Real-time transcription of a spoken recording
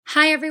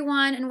Hi,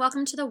 everyone, and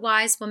welcome to the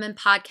Wise Woman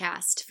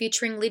podcast,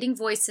 featuring leading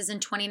voices in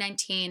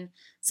 2019,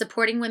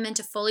 supporting women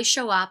to fully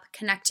show up,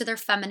 connect to their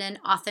feminine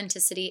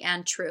authenticity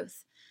and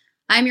truth.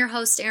 I'm your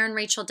host, Erin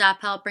Rachel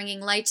Dappel, bringing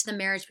light to the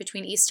marriage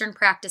between Eastern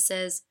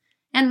practices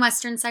and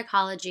Western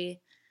psychology,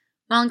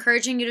 while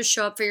encouraging you to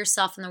show up for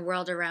yourself and the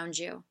world around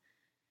you.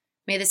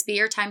 May this be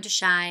your time to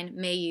shine.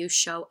 May you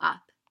show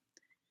up.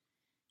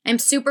 I'm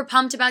super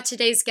pumped about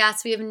today's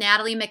guest. We have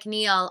Natalie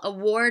MacNeil,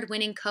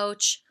 award-winning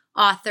coach,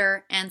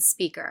 author, and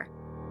speaker.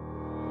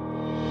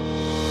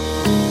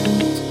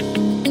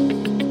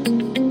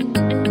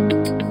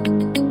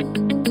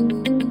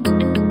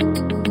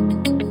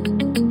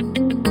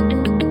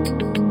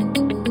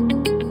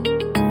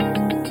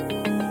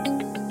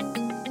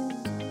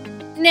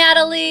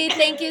 Natalie,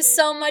 thank you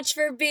so much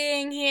for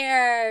being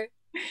here.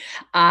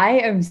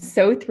 I am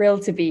so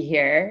thrilled to be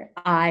here.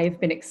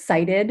 I've been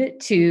excited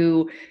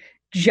to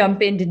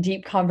jump into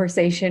deep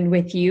conversation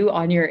with you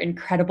on your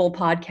incredible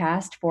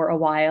podcast for a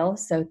while.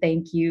 So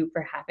thank you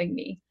for having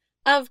me.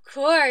 Of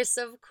course,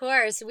 of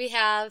course. We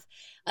have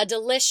a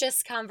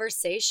delicious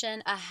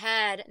conversation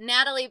ahead.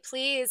 Natalie,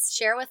 please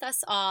share with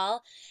us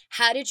all,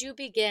 how did you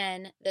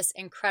begin this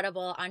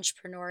incredible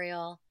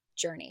entrepreneurial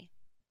journey?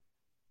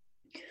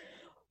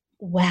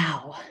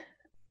 Wow.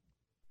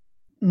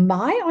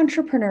 My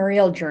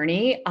entrepreneurial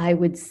journey, I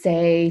would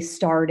say,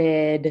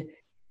 started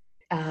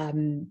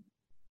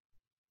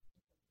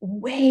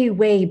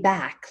way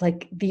back,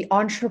 like the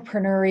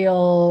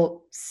entrepreneurial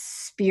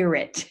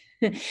spirit.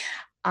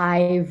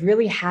 I've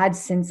really had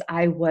since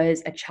I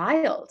was a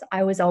child.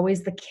 I was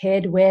always the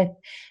kid with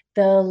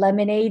the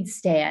lemonade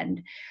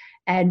stand.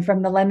 And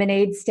from the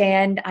lemonade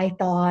stand, I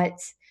thought,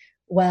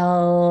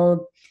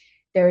 well,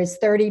 there's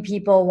 30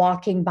 people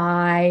walking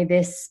by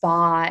this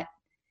spot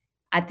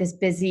at this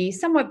busy,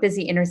 somewhat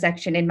busy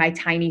intersection in my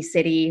tiny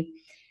city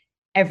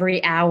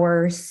every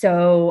hour.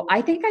 So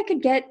I think I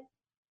could get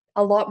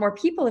a lot more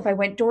people if I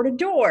went door to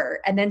door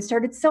and then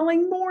started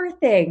selling more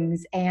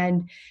things.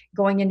 And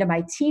going into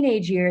my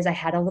teenage years, I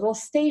had a little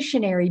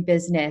stationery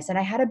business and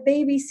I had a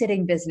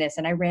babysitting business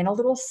and I ran a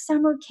little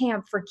summer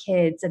camp for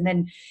kids. And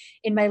then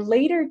in my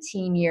later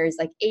teen years,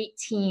 like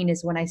 18,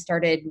 is when I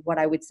started what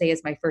I would say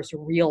is my first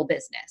real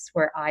business,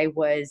 where I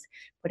was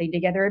putting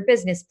together a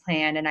business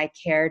plan and I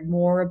cared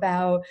more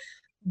about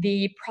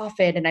the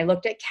profit and I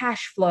looked at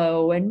cash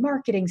flow and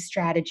marketing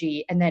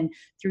strategy. And then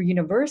through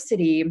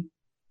university,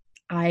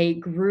 I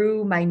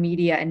grew my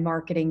media and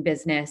marketing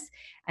business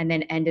and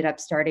then ended up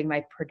starting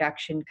my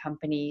production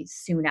company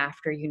soon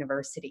after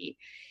university.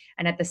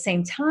 And at the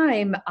same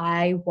time,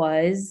 I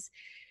was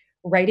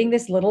writing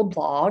this little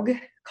blog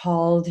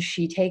called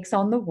She Takes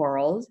on the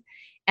World.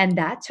 And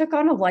that took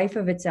on a life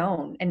of its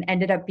own and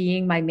ended up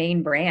being my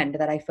main brand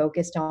that I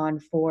focused on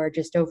for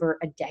just over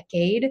a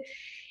decade,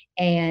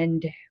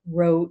 and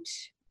wrote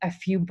a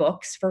few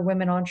books for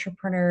women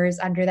entrepreneurs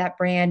under that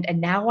brand. And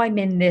now I'm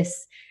in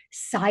this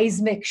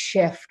seismic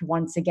shift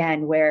once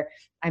again where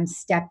I'm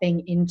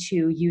stepping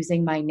into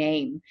using my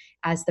name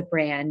as the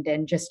brand,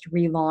 and just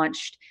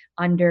relaunched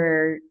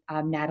under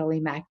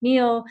Natalie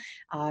MacNeil,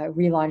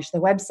 relaunched the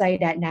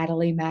website at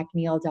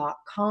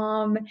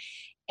nataliemacneil.com.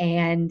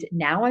 And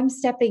now I'm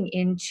stepping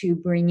into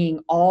bringing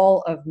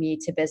all of me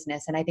to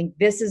business. And I think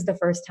this is the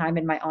first time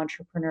in my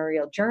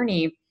entrepreneurial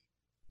journey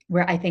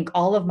where I think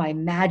all of my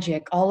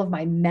magic, all of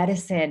my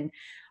medicine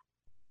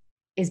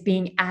is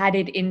being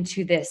added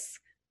into this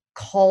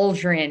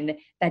cauldron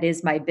that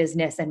is my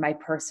business and my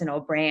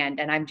personal brand.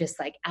 And I'm just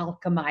like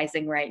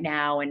alchemizing right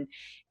now.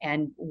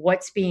 And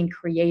what's being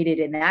created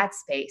in that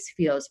space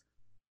feels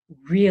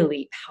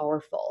really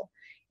powerful.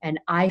 And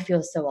I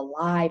feel so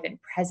alive and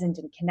present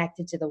and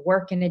connected to the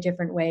work in a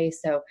different way.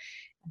 So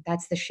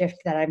that's the shift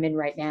that I'm in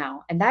right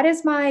now. And that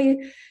is my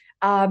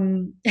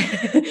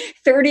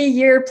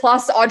 30-year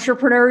plus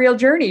entrepreneurial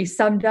journey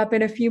summed up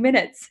in a few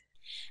minutes.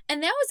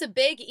 And that was a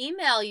big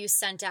email you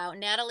sent out.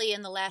 Natalie,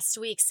 in the last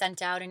week,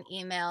 sent out an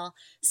email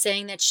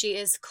saying that she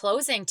is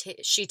closing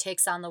She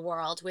Takes on the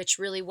World, which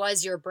really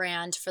was your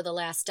brand for the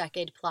last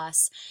decade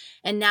plus,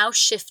 and now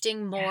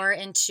shifting more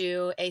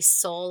into a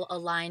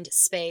soul-aligned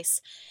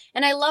space.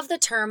 And I love the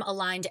term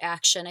aligned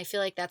action. I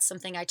feel like that's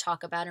something I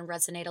talk about and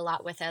resonate a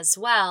lot with as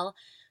well.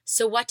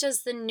 So what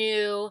does the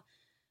new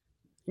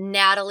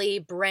Natalie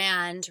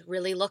brand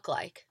really look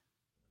like?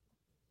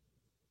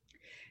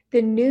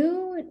 The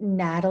new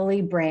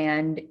Natalie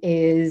brand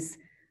is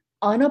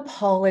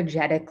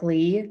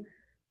unapologetically,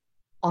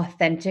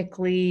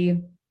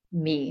 authentically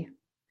me.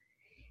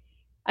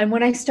 And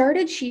when I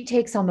started She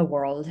Takes on the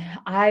World,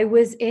 I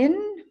was in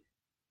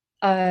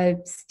a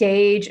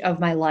stage of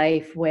my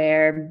life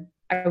where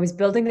I was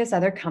building this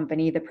other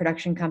company, the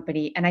production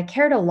company, and I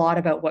cared a lot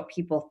about what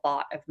people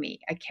thought of me.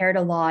 I cared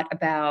a lot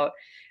about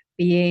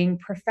being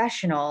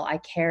professional. I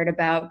cared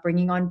about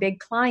bringing on big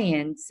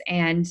clients.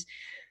 And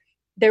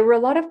there were a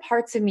lot of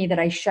parts of me that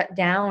I shut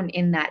down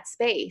in that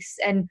space.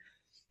 And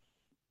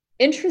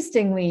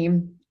interestingly,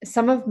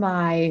 some of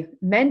my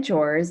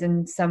mentors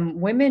and some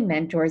women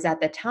mentors at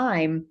the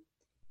time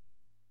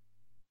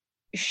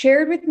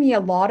shared with me a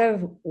lot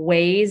of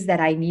ways that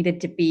I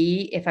needed to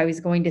be if I was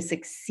going to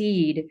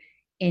succeed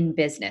in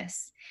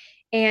business.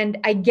 And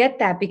I get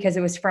that because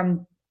it was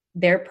from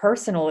their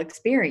personal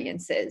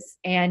experiences,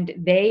 and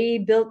they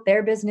built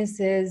their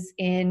businesses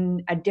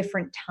in a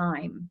different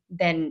time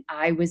than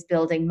I was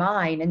building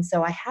mine. And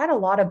so I had a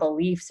lot of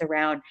beliefs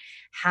around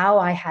how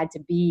I had to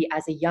be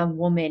as a young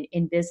woman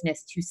in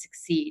business to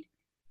succeed.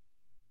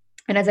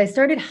 And as I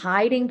started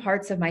hiding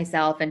parts of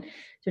myself and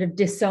sort of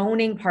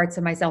disowning parts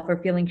of myself or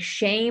feeling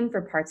shame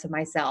for parts of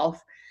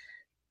myself,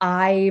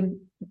 I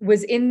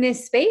was in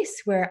this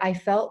space where I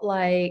felt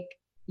like,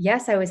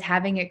 yes, I was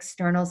having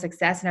external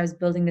success and I was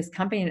building this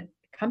company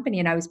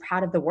and I was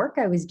proud of the work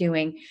I was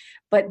doing,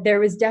 but there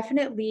was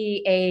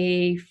definitely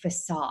a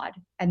facade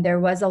and there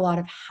was a lot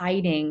of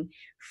hiding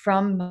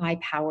from my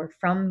power,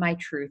 from my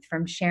truth,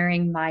 from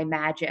sharing my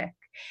magic.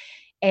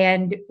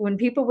 And when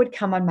people would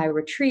come on my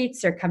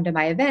retreats or come to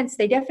my events,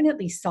 they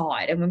definitely saw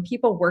it. And when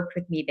people worked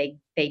with me,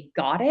 they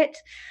got it.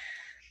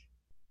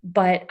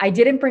 But I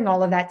didn't bring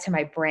all of that to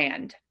my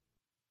brand.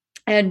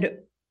 And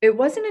it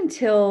wasn't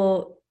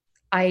until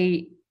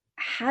I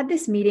had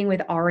this meeting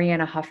with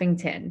Ariana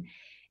Huffington,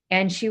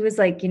 and she was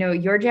like,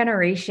 your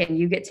generation,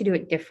 you get to do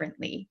it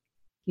differently.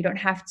 You don't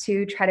have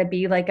to try to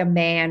be like a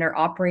man or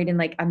operate in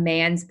like a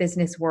man's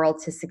business world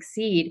to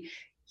succeed.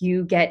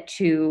 You get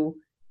to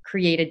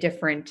create a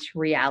different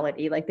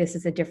reality. Like this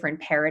is a different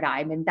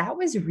paradigm. And that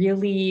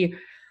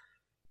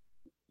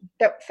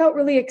felt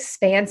really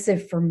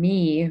expansive for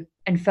me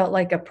and felt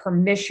like a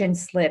permission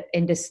slip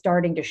into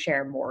starting to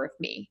share more of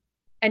me.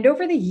 And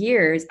over the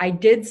years, I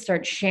did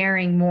start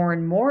sharing more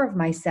and more of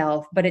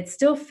myself, but it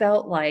still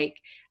felt like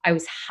I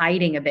was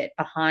hiding a bit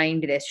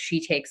behind this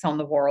She Takes on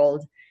the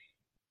World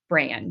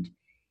brand.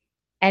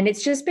 And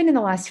it's just been in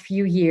the last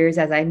few years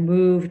as I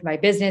moved my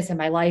business and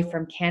my life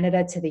from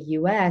Canada to the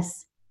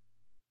US.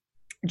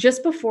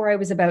 Just before I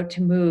was about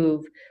to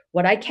move,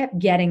 what I kept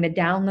getting, the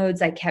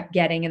downloads I kept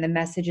getting, and the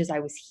messages I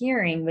was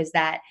hearing was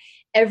that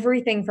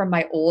everything from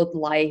my old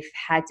life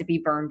had to be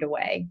burned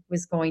away,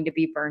 was going to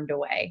be burned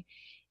away.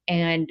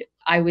 And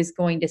I was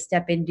going to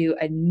step into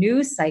a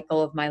new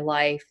cycle of my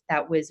life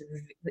that was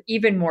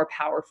even more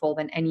powerful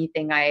than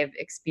anything I have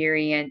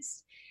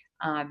experienced.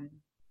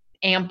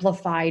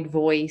 Amplified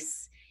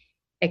voice,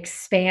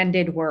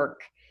 expanded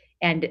work,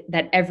 and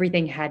that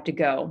everything had to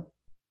go.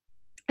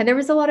 And there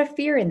was a lot of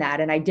fear in that.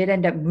 And I did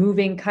end up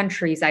moving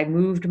countries. I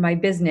moved my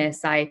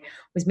business. I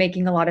was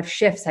making a lot of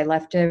shifts. I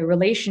left a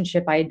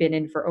relationship I had been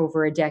in for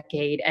over a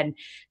decade. And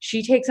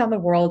She Takes on the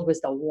World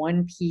was the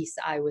one piece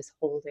I was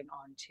holding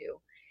on to.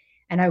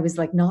 And I was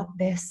like, not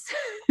this.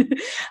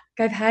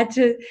 I've had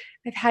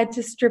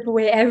to strip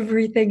away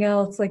everything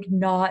else, like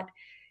not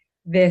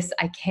this.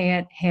 I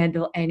can't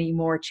handle any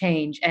more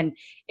change. And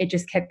it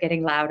just kept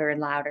getting louder and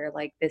louder.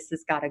 Like, this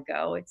has got to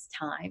go. It's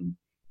time.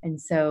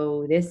 And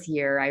so this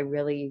year I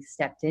really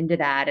stepped into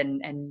that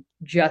and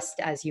just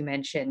as you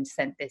mentioned,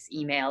 sent this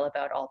email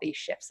about all these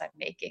shifts I'm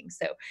making.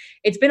 So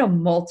it's been a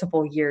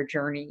multiple year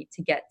journey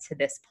to get to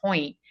this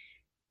point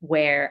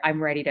where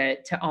I'm ready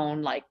to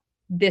own, like,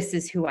 this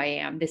is who I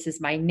am. This is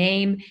my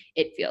name.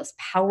 It feels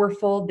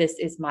powerful. This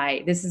is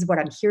what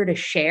I'm here to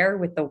share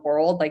with the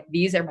world. Like,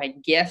 these are my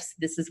gifts.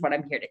 This is what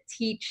I'm here to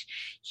teach.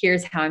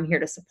 Here's how I'm here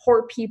to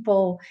support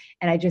people.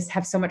 And I just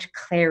have so much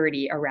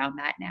clarity around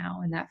that now.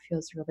 And that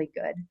feels really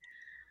good.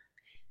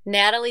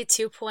 Natalie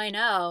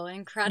 2.0,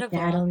 incredible.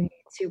 Natalie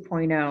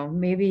 2.0,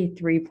 maybe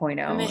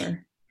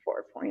 3.0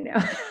 or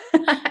 4.0.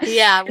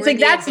 Yeah, it's like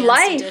that's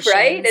life, editions.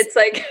 Right? It's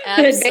like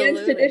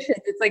advanced editions.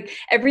 It's like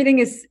everything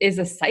is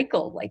a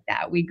cycle like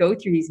that. We go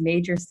through these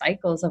major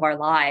cycles of our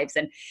lives,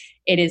 and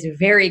it is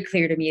very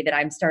clear to me that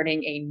I'm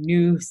starting a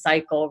new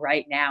cycle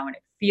right now, and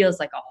it feels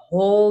like a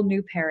whole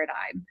new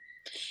paradigm.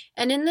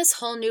 And in this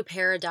whole new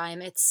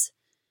paradigm, it's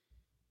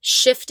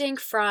shifting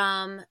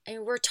from,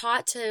 and we're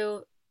taught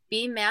to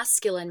be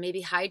masculine,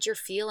 maybe hide your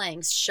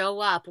feelings, show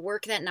up,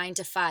 work that 9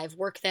 to 5,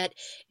 work that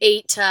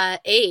 8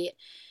 to 8.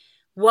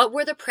 What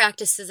were the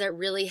practices that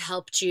really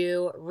helped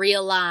you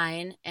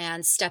realign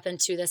and step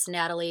into this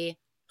Natalie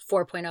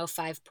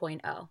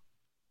 4.0,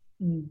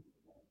 5.0?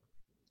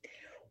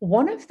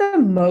 One of the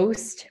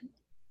most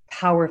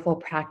powerful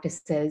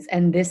practices,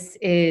 and this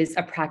is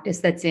a practice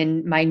that's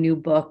in my new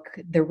book,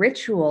 The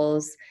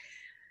Rituals,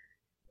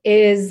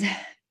 is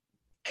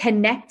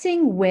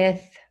connecting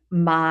with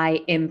my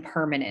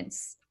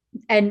impermanence,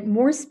 and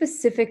more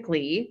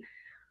specifically,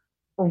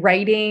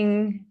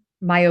 writing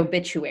my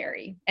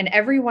obituary. And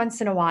every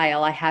once in a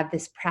while, I have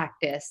this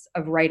practice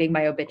of writing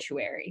my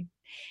obituary.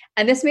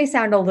 And this may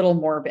sound a little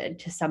morbid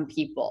to some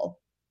people,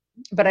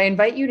 but I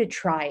invite you to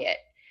try it,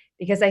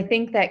 because I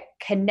think that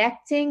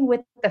connecting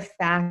with the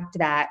fact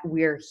that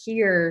we're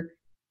here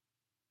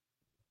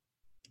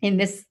in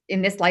this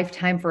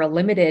lifetime for a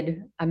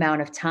limited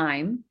amount of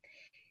time,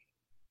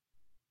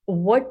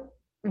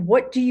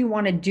 what do you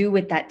want to do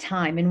with that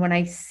time? And when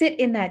I sit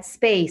in that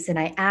space and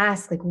I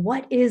ask, like,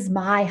 what is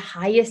my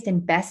highest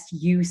and best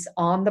use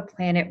on the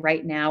planet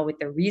right now with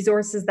the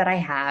resources that I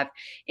have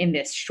in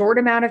this short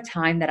amount of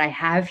time that I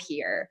have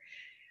here?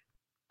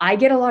 I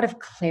get a lot of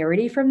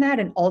clarity from that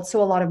and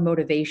also a lot of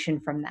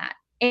motivation from that.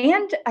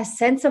 And a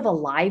sense of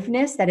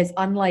aliveness that is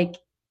unlike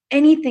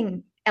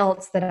anything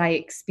else that I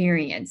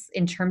experience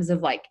in terms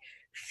of like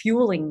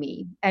fueling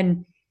me.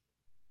 And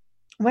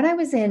when I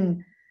was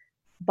in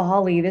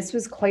Bali, this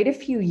was quite a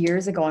few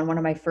years ago on one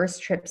of my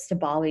first trips to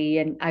Bali,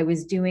 and I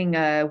was doing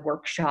a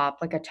workshop,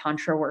 like a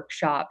tantra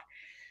workshop.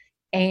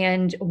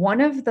 And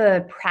one of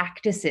the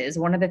practices,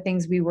 one of the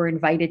things we were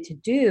invited to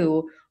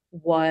do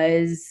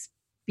was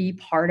be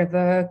part of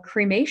a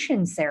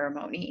cremation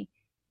ceremony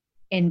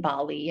in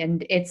Bali.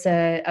 And it's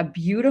a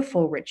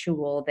beautiful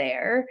ritual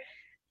there.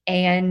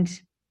 And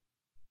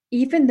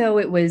even though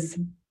it was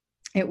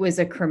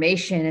a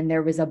cremation and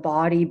there was a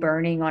body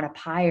burning on a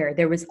pyre,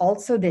 there was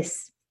also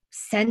this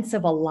sense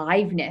of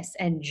aliveness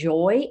and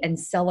joy and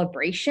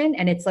celebration.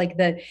 And it's like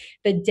the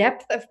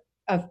depth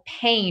of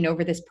pain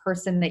over this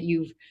person that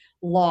you've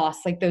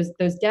lost, like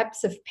those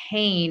depths of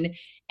pain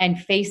and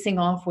facing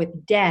off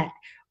with death.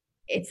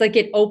 It's like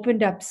it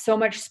opened up so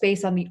much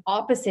space on the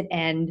opposite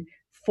end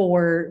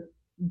for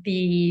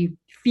the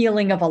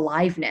feeling of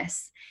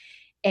aliveness.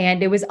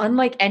 And it was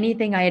unlike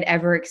anything I had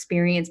ever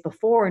experienced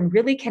before and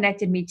really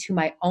connected me to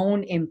my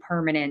own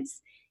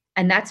impermanence.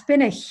 And that's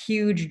been a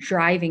huge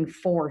driving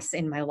force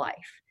in my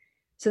life.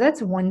 So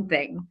that's one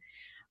thing.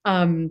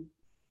 Um,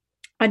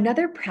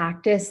 Another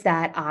practice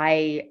that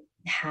I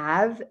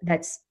have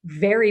that's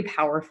very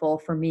powerful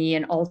for me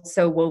and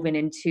also woven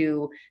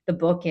into the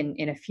book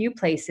in a few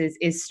places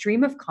is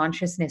stream of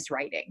consciousness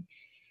writing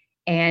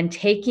and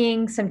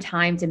taking some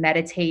time to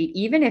meditate,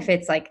 even if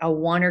it's like a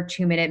 1 or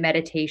 2 minute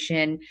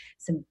meditation,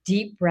 some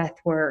deep breath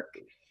work,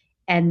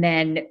 and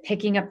then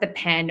picking up the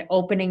pen,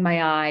 opening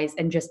my eyes,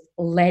 and just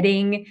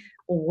letting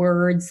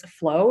words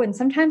flow. And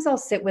sometimes I'll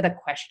sit with a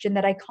question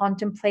that I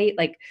contemplate,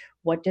 like,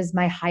 what does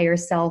my higher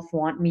self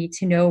want me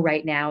to know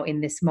right now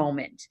in this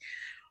moment?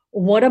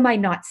 What am I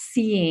not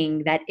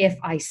seeing that if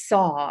I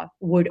saw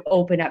would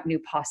open up new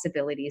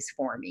possibilities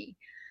for me?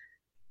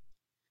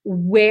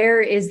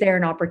 Where is there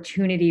an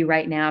opportunity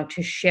right now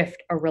to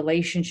shift a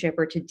relationship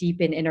or to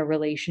deepen in a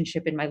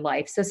relationship in my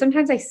life? So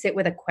sometimes I sit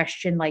with a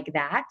question like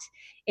that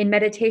in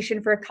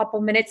meditation for a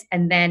couple minutes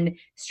and then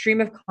stream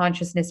of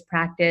consciousness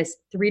practice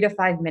 3 to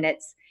 5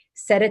 minutes,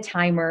 set a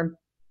timer.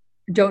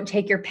 Don't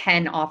take your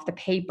pen off the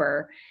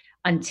paper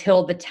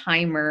until the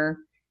timer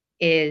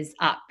is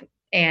up.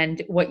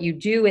 And what you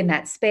do in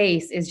that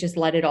space is just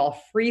let it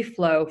all free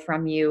flow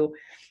from you.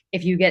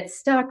 If you get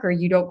stuck or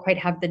you don't quite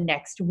have the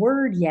next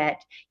word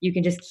yet, you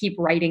can just keep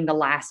writing the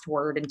last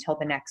word until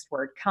the next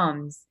word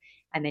comes.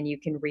 And then you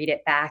can read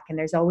it back. And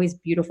there's always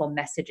beautiful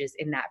messages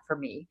in that for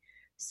me.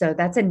 So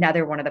that's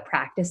another one of the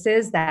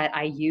practices that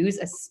I use,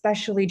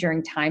 especially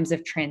during times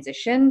of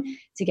transition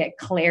to get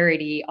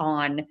clarity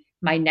on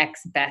my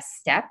next best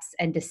steps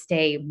and to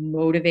stay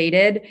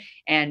motivated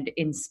and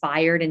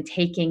inspired and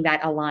taking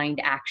that aligned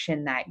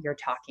action that you're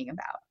talking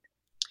about.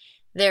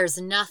 There's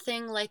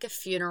nothing like a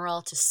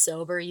funeral to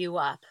sober you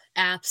up.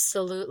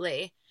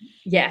 Absolutely.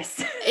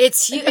 Yes.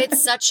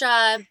 It's such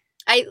a,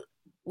 I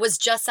was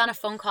just on a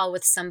phone call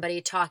with somebody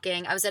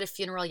talking. I was at a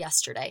funeral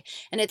yesterday,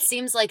 and it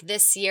seems like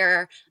this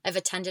year I've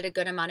attended a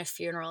good amount of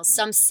funerals.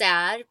 Some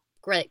sad,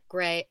 great,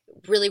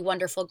 really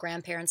wonderful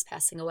grandparents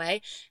passing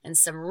away, and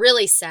some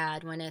really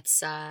sad when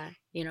it's,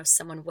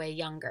 someone way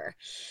younger.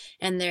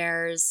 And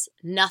there's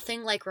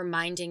nothing like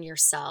reminding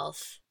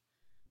yourself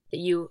that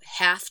you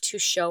have to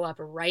show up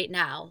right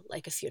now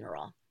like a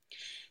funeral.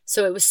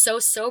 So it was so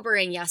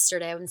sobering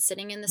yesterday. I was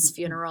sitting in this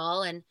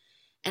funeral and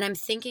I'm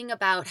thinking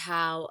about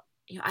how,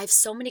 I have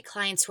so many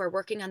clients who are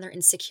working on their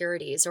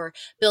insecurities or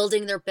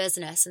building their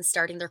business and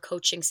starting their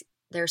coaching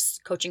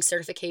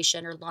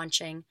certification or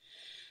launching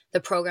the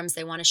programs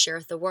they want to share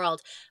with the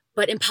world.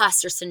 But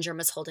imposter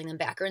syndrome is holding them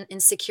back, or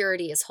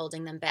insecurity is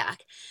holding them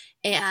back.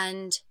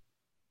 And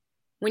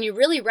when you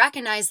really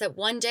recognize that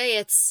one day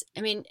it's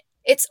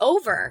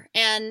over,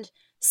 and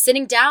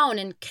sitting down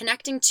and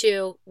connecting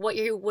to what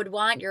you would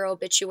want your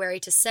obituary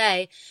to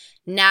say,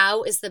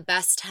 now is the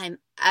best time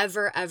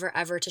ever, ever,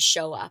 ever to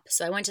show up.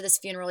 So I went to this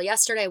funeral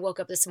yesterday. I woke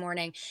up this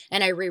morning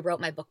and I rewrote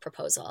my book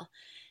proposal.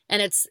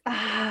 And it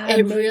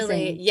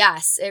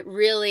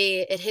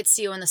hits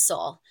you in the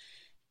soul,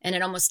 and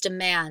it almost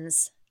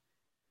demands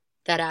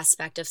that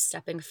aspect of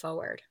stepping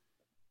forward.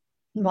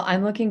 Well,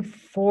 I'm looking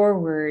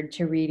forward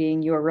to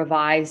reading your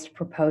revised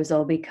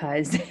proposal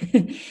because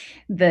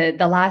the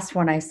last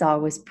one I saw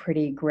was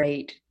pretty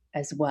great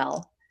as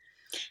well.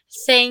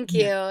 Thank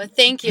you.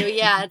 Thank you.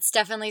 Yeah, it's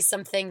definitely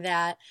something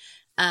that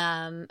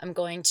I'm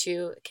going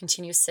to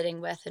continue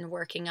sitting with and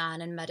working on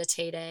and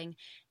meditating.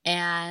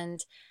 And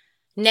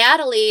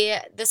Natalie,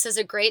 this is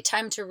a great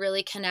time to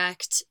really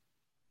connect.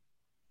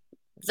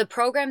 The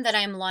program that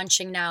I'm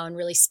launching now and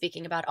really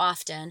speaking about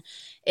often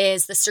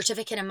is the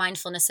Certificate in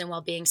Mindfulness and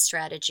Wellbeing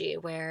Strategy,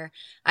 where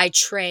I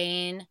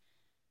train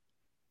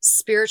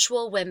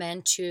spiritual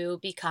women to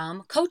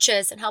become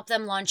coaches and help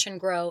them launch and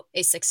grow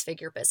a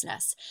 6-figure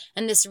business.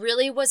 And this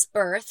really was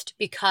birthed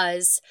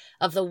because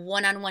of the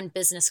one-on-one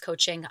business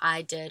coaching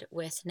I did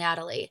with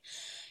Natalie.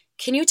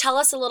 Can you tell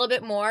us a little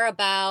bit more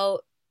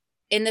about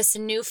in this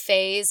new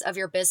phase of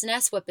your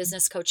business, what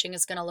business coaching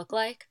is going to look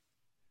like?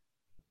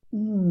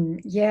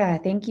 Yeah,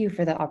 thank you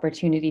for the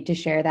opportunity to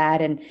share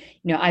that. And,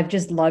 I've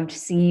just loved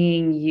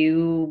seeing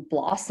you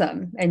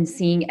blossom and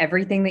seeing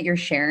everything that you're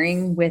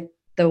sharing with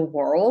the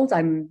world.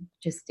 I'm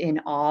just in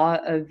awe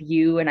of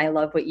you, and I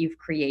love what you've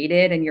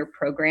created, and your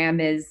program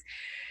is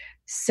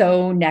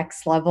so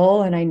next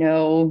level, and I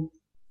know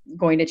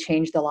going to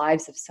change the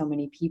lives of so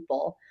many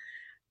people.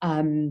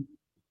 Um,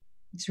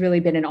 it's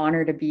really been an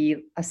honor to be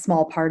a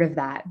small part of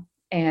that.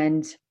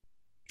 And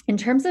in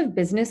terms of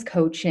business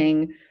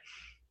coaching,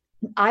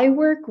 I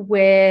work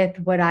with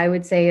what I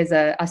would say is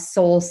a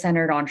soul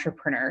centered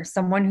entrepreneur,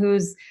 someone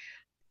who's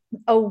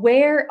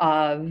aware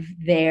of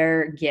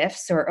their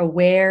gifts or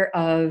aware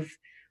of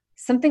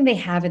something they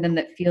have in them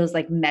that feels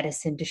like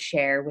medicine to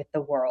share with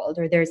the world,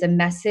 or there's a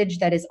message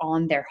that is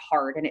on their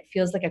heart and it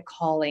feels like a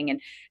calling.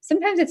 And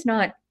sometimes it's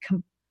not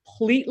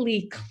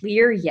completely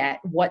clear yet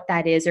what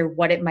that is or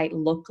what it might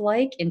look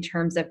like in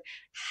terms of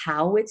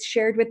how it's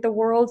shared with the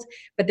world,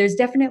 but there's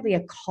definitely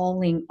a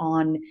calling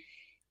on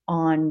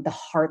the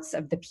hearts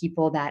of the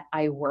people that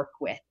I work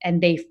with.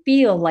 And they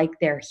feel like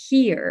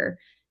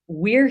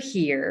we're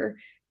here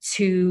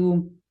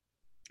to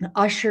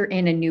usher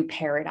in a new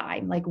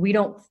paradigm. Like we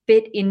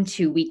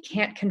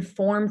can't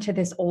conform to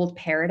this old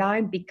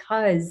paradigm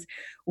because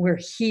we're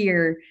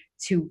here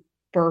to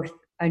birth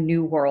a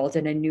new world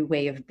and a new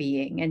way of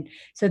being. And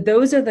so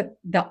those are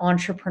the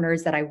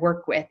entrepreneurs that I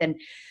work with. And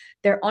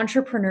they're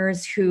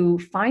entrepreneurs who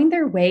find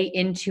their way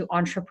into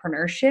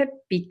entrepreneurship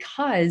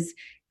because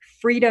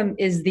freedom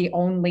is the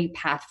only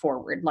path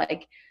forward.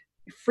 Like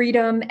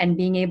freedom and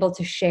being able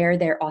to share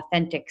their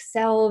authentic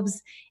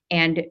selves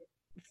and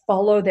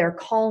follow their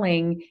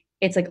calling.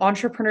 It's like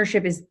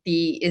entrepreneurship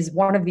is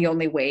one of the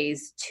only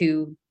ways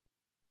to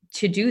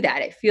do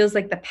that. It feels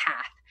like the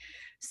path.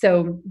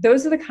 So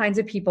those are the kinds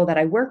of people that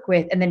I work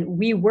with. And then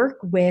we work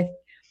with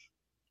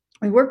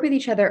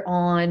each other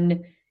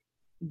on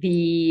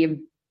the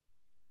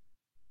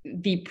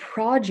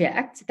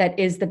project that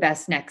is the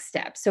best next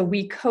step. So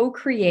we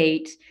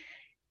co-create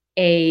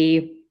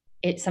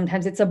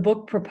sometimes it's a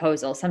book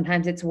proposal.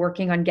 Sometimes it's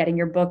working on getting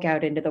your book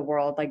out into the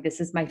world. Like this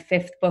is my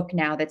 5th book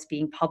now that's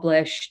being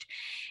published.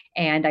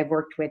 And I've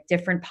worked with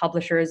different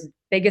publishers,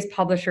 biggest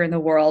publisher in the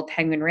world,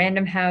 Penguin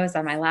Random House,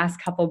 on my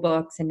last couple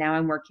books. And now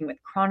I'm working with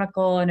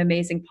Chronicle, an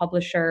amazing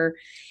publisher,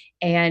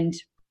 and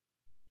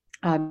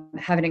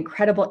have an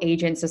incredible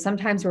agent. So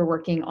sometimes we're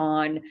working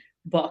on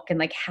book and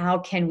like, how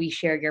can we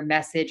share your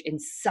message in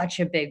such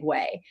a big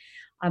way?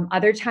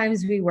 Other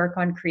times we work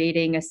on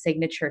creating a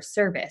signature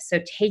service. So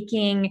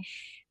taking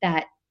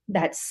that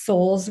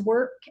soul's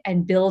work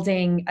and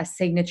building a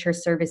signature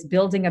service,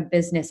 building a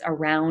business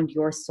around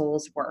your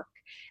soul's work,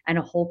 and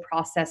a whole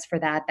process for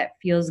that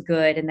feels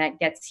good and that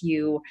gets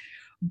you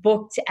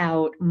booked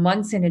out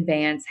months in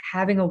advance,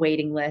 having a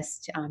waiting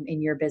list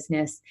in your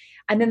business.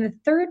 And then the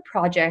third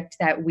project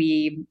that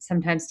we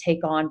sometimes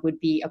take on would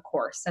be a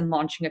course and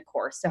launching a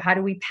course. So how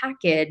do we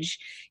package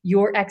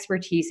your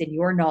expertise and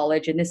your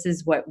knowledge? And this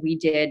is what we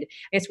did.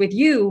 It's with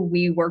you.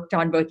 We worked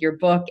on both your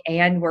book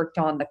and worked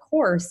on the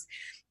course.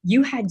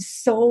 You had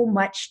so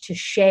much to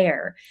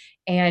share,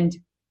 and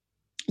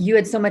you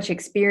had so much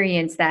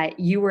experience that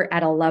you were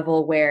at a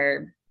level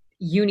where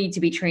you need to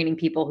be training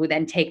people who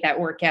then take that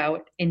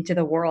workout into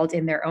the world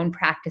in their own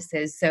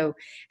practices. So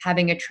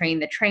having a train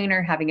the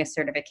trainer, having a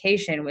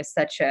certification was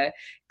such a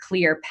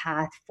clear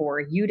path for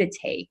you to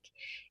take.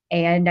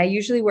 And I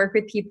usually work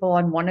with people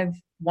on one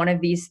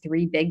of these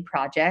 3 big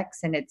projects,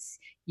 and it's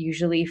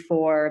usually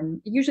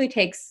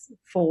takes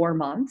 4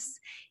 months,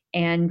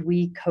 and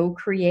we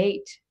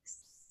co-create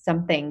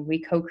something. We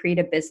co-create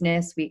a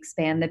business, we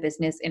expand the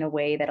business in a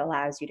way that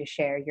allows you to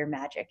share your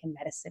magic and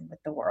medicine with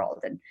the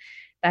world. And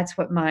that's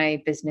what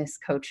my business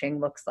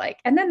coaching looks like.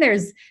 And then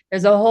there's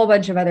a whole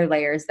bunch of other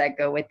layers that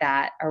go with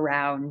that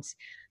around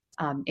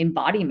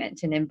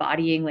embodiment and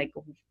embodying like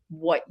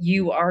what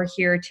you are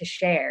here to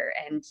share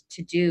and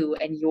to do,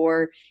 and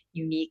your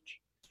unique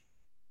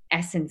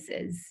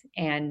essences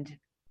and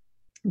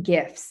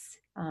gifts.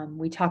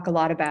 We talk a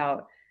lot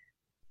about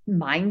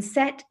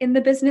mindset in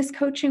the business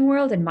coaching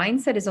world, and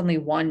mindset is only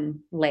one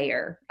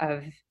layer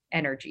of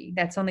energy.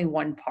 That's only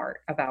one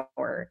part of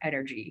our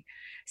energy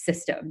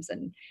systems.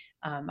 And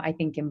I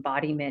think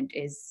embodiment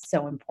is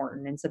so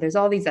important. And so there's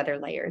all these other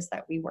layers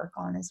that we work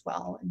on as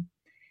well. And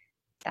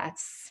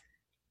that's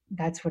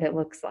what it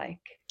looks like.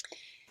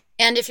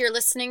 And if you're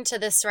listening to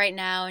this right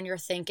now and you're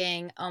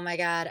thinking, oh my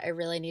God, I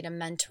really need a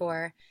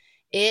mentor,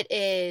 it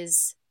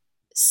is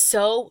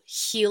so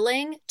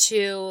healing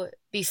to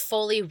be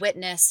fully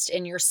witnessed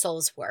in your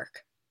soul's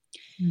work.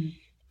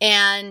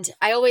 And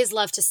I always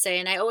love to say,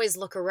 and I always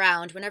look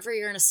around whenever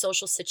you're in a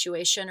social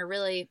situation or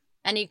really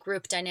any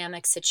group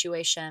dynamic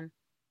situation,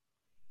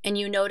 and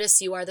you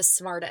notice you are the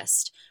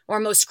smartest or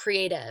most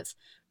creative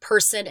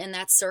person in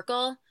that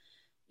circle,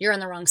 you're in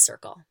the wrong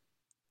circle.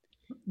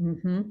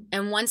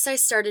 And once I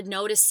started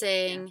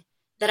noticing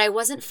that I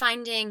wasn't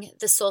finding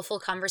the soulful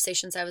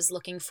conversations I was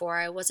looking for.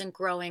 I wasn't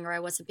growing or I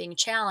wasn't being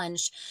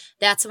challenged.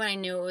 That's when I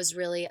knew it was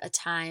really a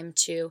time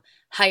to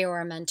hire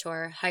a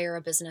mentor, hire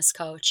a business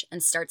coach,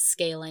 and start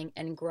scaling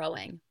and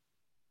growing.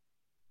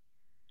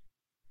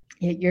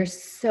 You're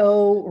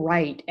so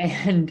right.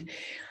 And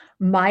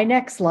my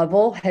next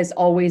level has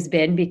always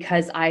been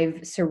because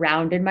I've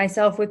surrounded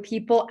myself with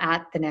people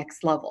at the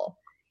next level.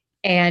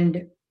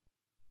 And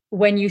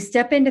when you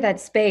step into that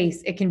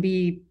space, it can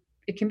be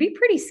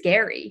pretty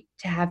scary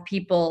to have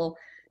people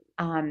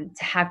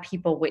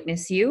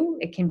witness you.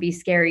 It can be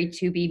scary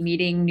to be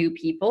meeting new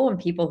people and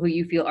people who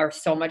you feel are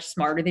so much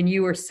smarter than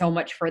you or so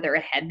much further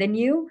ahead than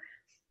you.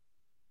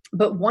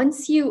 But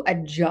once you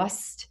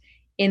adjust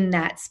in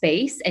that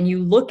space and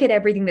you look at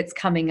everything that's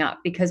coming up,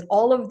 because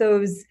all of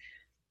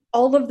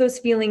those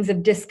feelings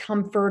of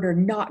discomfort or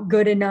not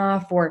good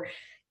enough or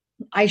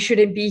I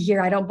shouldn't be here,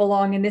 I don't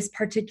belong in this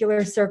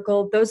particular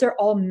circle, those are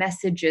all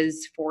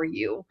messages for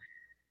you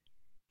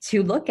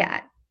to look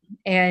at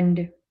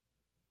and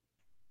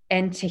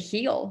to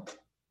heal.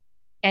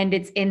 And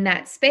it's in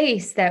that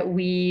space that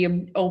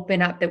we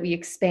open up, that we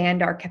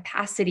expand our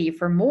capacity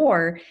for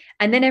more.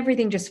 And then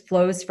everything just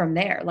flows from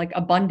there. Like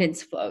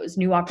abundance flows,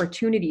 new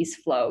opportunities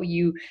flow.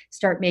 You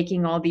start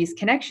making all these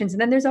connections.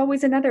 And then there's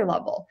always another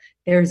level.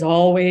 There's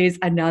always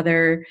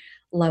another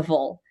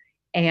level.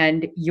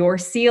 And your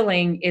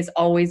ceiling is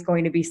always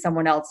going to be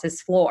someone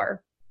else's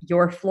floor.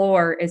 Your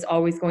floor is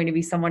always going to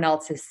be someone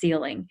else's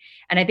ceiling.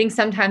 And I think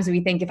sometimes we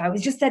think if I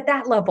was just at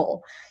that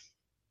level,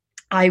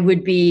 I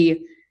would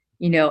be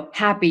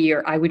happy,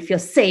 or I would feel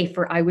safe,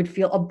 or I would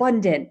feel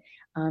abundant.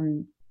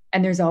 And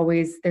there's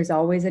always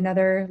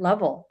another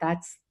level.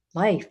 That's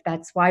life.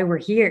 That's why we're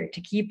here,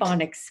 to keep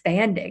on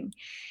expanding.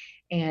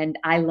 And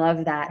I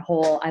love that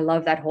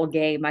whole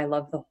game. I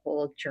love the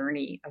whole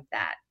journey of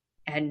that.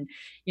 And,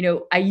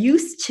 I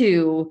used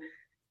to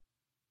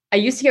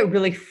get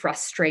really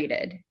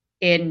frustrated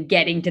in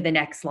getting to the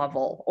next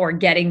level or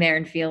getting there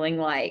and feeling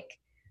like,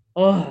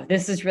 oh,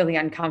 this is really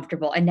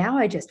uncomfortable. And now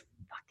I just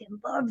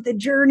love the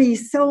journey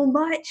so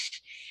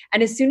much.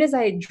 And as soon as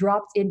I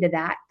dropped into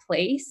that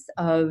place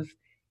of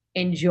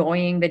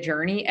enjoying the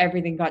journey,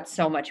 everything got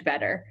so much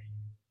better.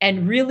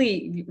 And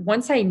really,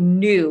 once I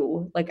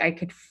knew, like I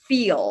could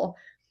feel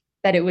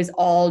that it was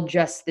all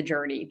just the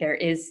journey. There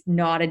is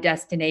not a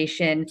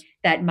destination,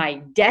 that my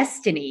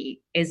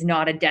destiny is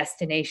not a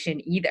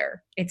destination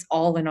either. It's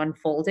all an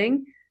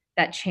unfolding.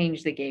 That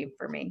changed the game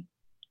for me.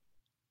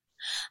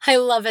 I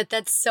love it.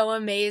 That's so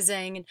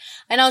amazing.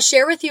 And I'll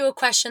share with you a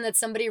question that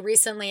somebody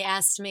recently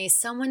asked me.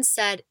 Someone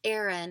said,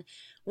 Erin,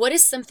 what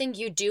is something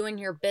you do in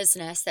your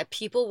business that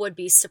people would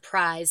be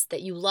surprised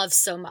that you love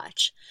so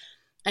much?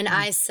 And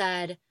I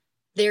said,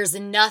 there's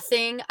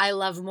nothing I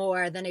love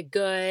more than a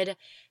good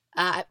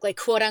like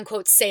quote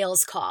unquote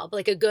sales call,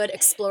 like a good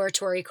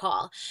exploratory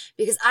call,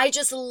 because I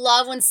just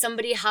love when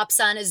somebody hops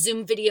on a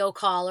Zoom video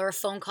call or a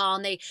phone call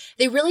and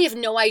they really have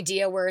no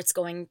idea where it's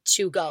going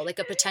to go, like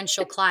a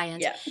potential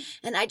client. Yeah.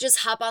 And I just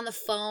hop on the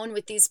phone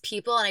with these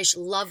people and I just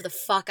love the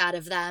fuck out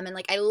of them. And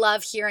like, I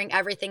love hearing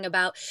everything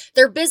about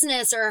their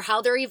business or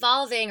how they're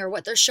evolving or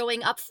what they're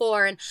showing up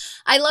for. And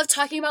I love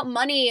talking about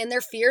money and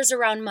their fears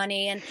around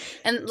money.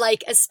 And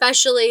like,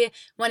 especially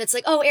when it's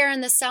like, oh,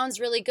 Erin, this sounds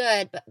really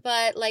good,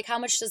 but like, how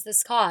much does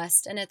this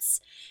cost? And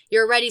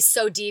you're already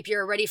so deep,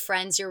 you're already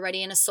friends, you're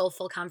already in a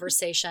soulful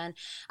conversation.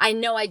 I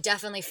know I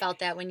definitely felt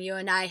that when you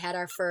and I had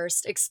our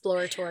first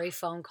exploratory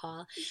phone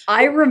call.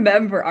 I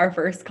remember our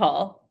first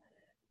call.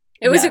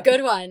 It was a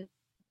good one.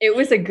 It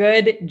was a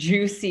good,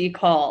 juicy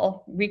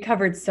call. We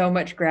covered so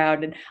much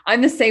ground, and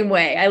I'm the same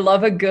way. I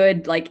love a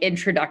good like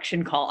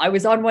introduction call. I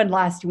was on one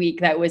last week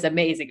that was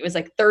amazing. It was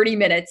like 30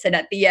 minutes. And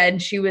at the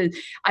end,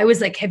 I was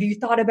like, have you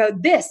thought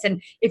about this?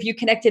 And if you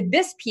connected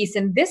this piece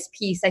and this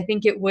piece, I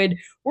think it would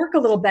work a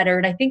little better.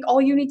 And I think all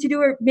you need to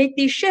do are make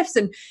these shifts.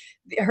 And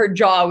her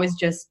jaw was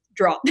just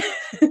dropped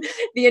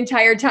the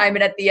entire time.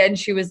 And at the end,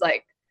 she was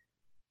like,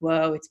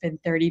 whoa, it's been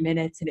 30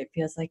 minutes and it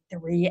feels like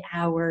 3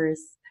 hours.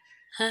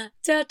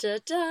 Da, da,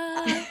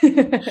 da.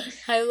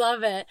 I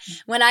love it.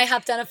 When I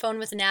hopped on a phone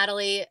with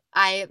Natalie,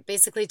 I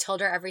basically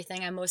told her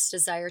everything I most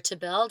desire to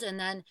build. And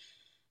then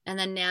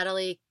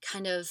Natalie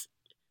kind of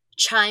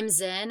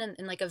chimes in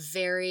like a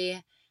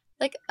very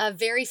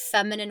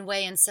feminine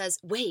way and says,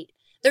 wait,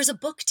 there's a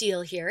book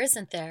deal here,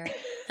 isn't there?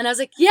 And I was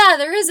like, yeah,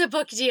 there is a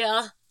book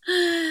deal.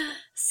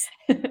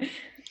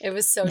 It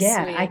was so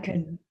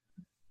sweet.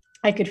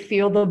 I could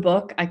feel the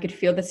book. I could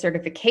feel the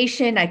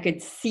certification. I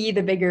could see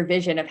the bigger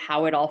vision of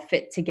how it all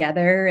fit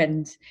together.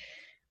 And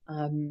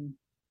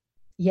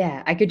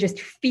I could just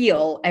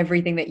feel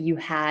everything that you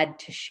had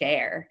to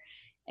share.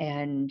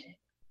 And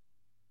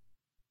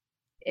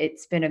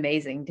it's been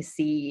amazing to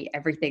see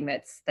everything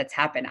that's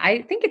happened.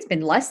 I think it's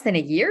been less than a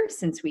year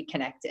since we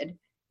connected.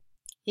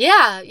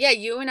 Yeah.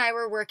 You and I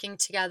were working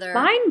together.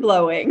 Mind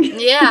blowing.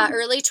 Yeah.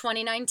 Early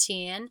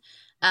 2019.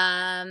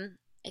 I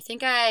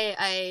think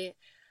I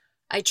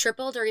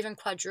tripled or even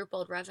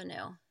quadrupled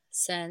revenue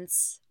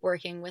since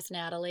working with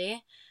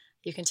Natalie.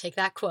 You can take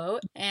that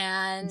quote.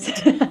 And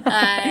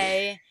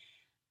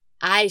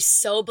I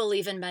so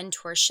believe in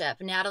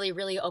mentorship. Natalie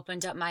really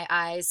opened up my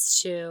eyes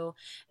to,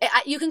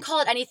 you can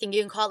call it anything.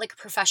 You can call it like a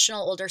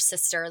professional older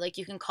sister. Like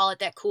you can call it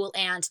that cool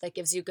aunt that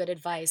gives you good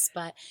advice.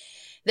 But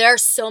there are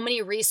so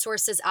many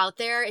resources out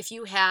there. If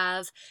you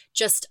have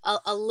just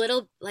a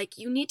little, like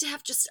you need to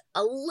have just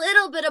a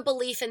little bit of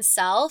belief in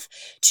self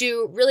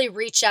to really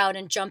reach out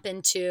and jump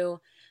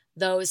into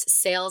those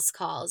sales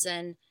calls.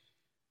 And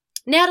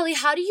Natalie,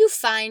 how do you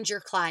find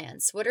your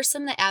clients? What are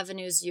some of the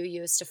avenues you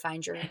use to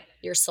find your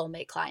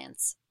soulmate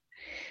clients?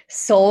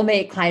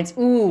 Soulmate clients.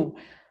 Ooh,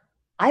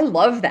 I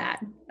love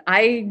that.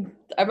 I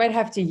might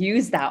have to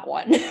use that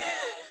one.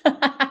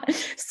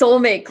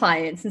 Soulmate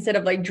clients instead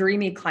of like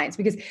dreamy clients,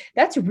 because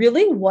that's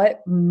really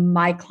what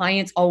my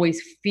clients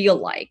always feel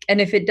like.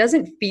 And if it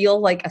doesn't feel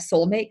like a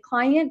soulmate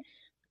client,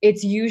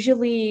 it's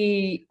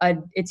usually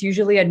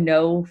a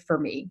no for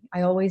me.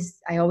 I always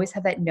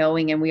have that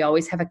knowing, and we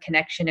always have a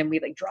connection, and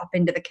we like drop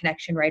into the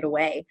connection right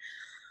away.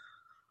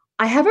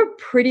 I have a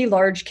pretty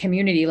large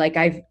community. Like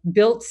I've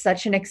built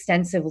such an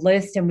extensive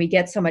list, and we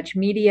get so much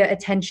media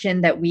attention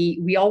that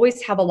we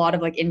always have a lot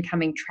of like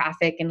incoming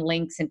traffic and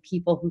links and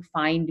people who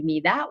find me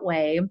that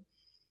way.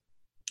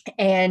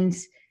 And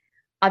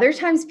other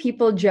times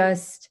people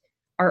just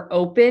are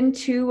open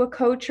to a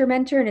coach or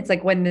mentor, and it's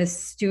like when the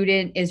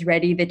student is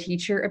ready, the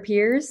teacher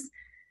appears.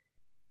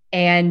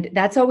 And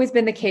that's always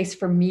been the case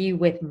for me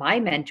with my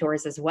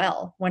mentors as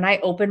well. When I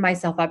open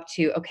myself up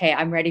to, okay,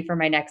 I'm ready for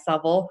my next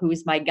level,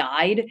 who's my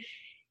guide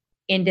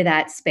into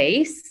that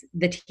space,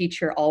 the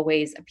teacher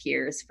always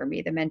appears for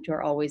me, the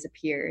mentor always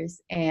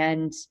appears.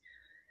 And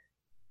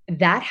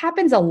that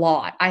happens a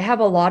lot. I have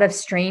a lot of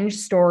strange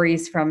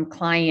stories from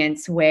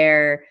clients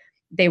where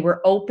they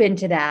were open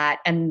to that,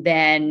 and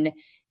then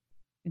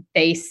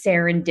they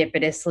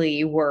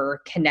serendipitously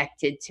were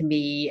connected to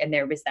me, and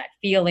there was that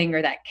feeling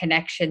or that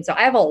connection. So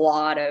I have a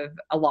lot of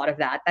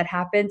that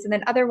happens. And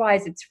then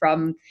otherwise it's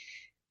from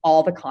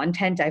all the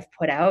content I've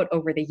put out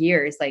over the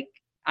years. Like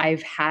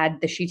I've had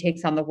the She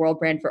Takes on the World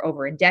brand for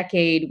over a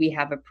decade. We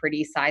have a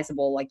pretty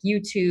sizable like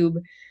YouTube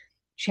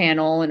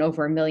channel and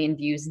over 1 million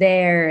views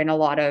there, and a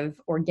lot of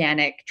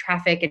organic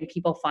traffic and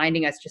people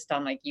finding us just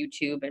on like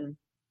YouTube and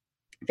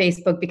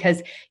Facebook.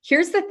 Because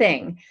here's the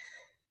thing,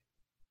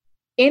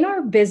 in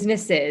our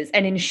businesses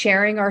and in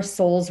sharing our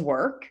soul's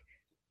work,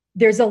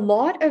 there's a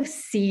lot of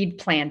seed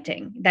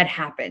planting that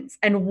happens.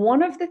 And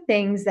one of the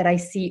things that I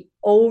see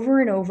over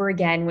and over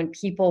again when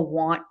people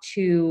want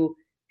to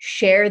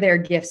share their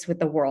gifts with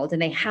the world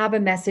and they have a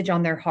message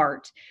on their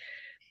heart,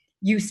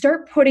 you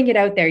start putting it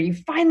out there. You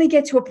finally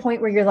get to a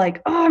point where you're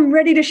like, oh, I'm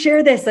ready to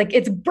share this. Like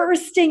it's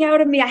bursting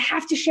out of me. I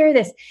have to share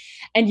this.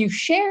 And you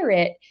share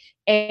it,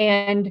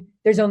 and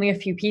there's only a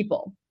few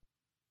people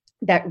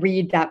that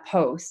read that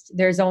post.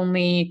 There's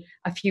only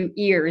a few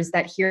ears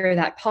that hear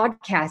that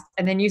podcast.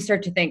 And then you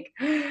start to think,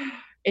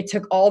 it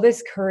took all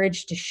this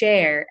courage to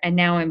share, and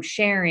now I'm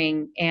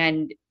sharing,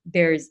 and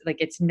there's like,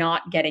 it's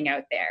not getting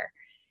out there,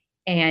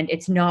 and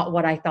it's not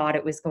what I thought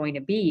it was going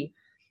to be.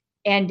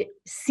 And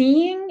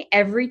seeing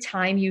every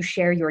time you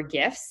share your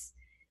gifts,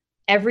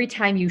 every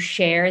time you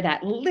share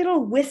that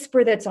little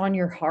whisper that's on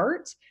your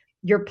heart,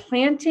 you're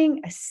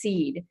planting a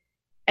seed.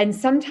 And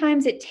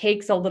sometimes it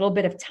takes a little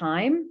bit of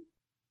time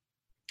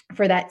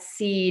for that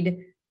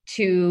seed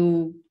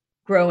to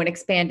grow and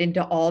expand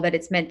into all that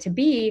it's meant to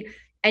be.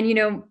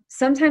 And,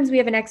 sometimes we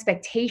have an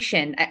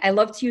expectation. I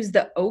love to use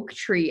the oak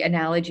tree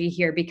analogy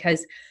here,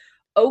 because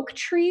oak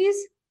trees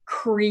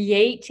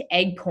create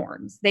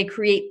acorns. They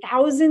create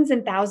thousands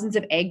and thousands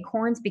of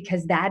acorns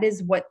because that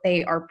is what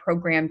they are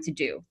programmed to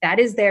do. That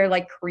is their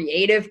like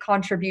creative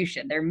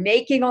contribution. They're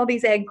making all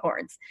these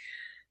acorns.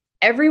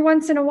 Every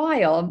once in a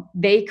while,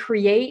 they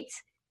create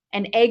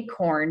an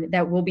acorn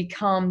that will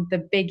become the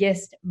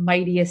biggest,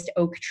 mightiest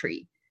oak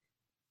tree.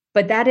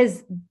 But that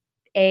is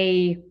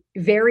a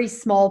very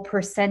small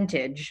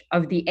percentage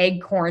of the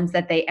acorns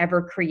that they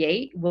ever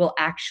create will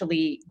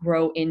actually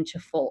grow into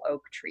full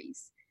oak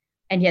trees.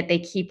 And yet they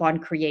keep on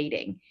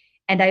creating.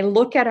 And I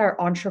look at our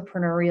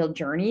entrepreneurial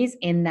journeys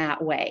in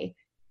that way.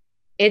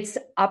 It's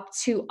up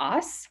to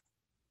us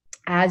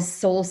as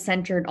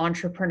soul-centered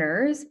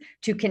entrepreneurs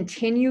to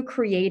continue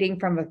creating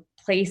from a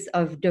place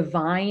of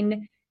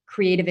divine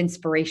creative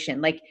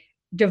inspiration, like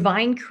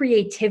divine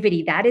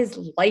creativity. That is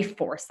life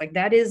force. Like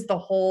that is the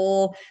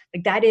whole,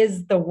 like that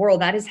is the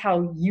world. That is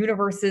how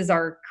universes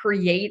are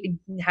created,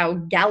 how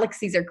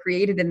galaxies are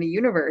created in the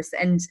universe.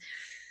 And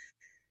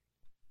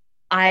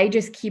I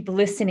just keep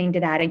listening to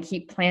that and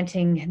keep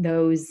planting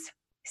those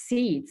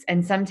seeds.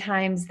 And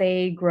sometimes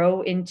they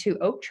grow into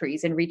oak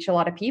trees and reach a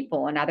lot of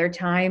people, and other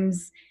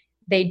times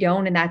they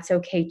don't, and that's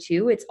okay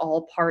too. It's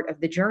all part of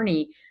the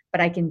journey. But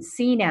I can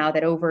see now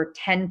that over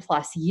 10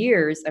 plus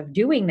years of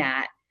doing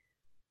that,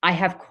 I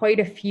have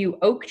quite a few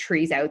oak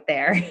trees out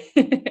there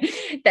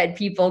that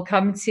people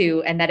come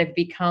to and that have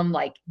become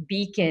like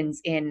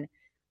beacons in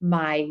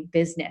my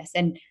business.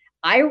 And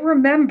I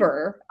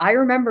remember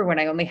when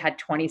I only had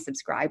 20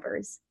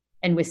 subscribers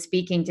and was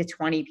speaking to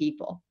 20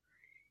 people.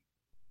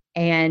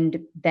 And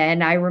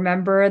then I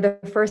remember the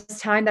first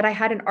time that I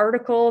had an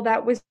article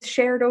that was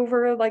shared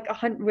over like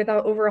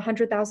over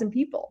 100,000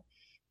 people.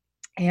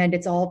 And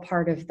it's all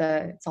part of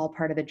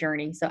the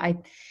journey. So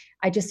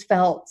I just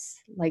felt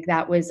like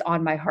that was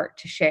on my heart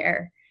to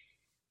share.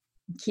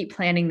 Keep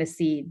planting the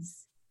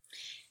seeds.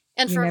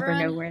 And You for never know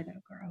everyone, where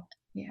they'll grow.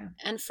 Yeah.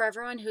 and for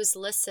everyone who's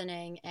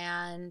listening,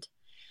 and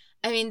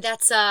I mean,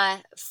 that's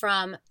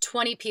from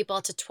 20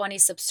 people to 20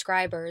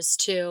 subscribers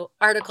to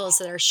articles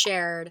that are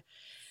shared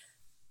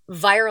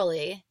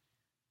virally.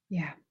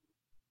 Yeah.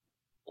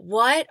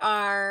 What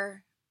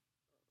are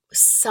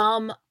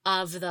some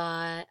of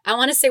the, I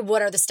want to say,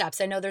 what are the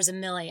steps? I know there's a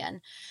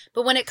million,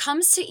 but when it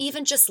comes to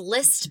even just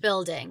list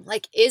building,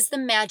 like, is the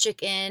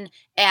magic in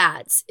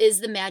ads? Is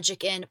the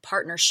magic in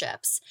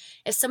partnerships?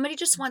 If somebody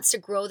just wants to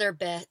grow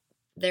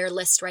their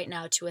list right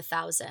now to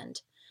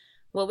 1,000,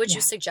 what would you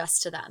Yeah.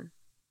 suggest to them?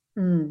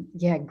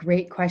 Yeah,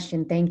 great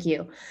question. Thank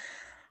you.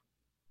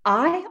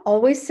 I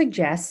always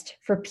suggest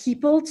for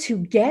people to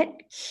get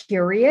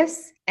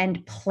curious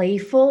and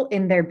playful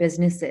in their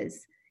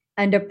businesses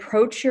and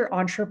approach your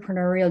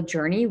entrepreneurial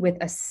journey with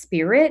a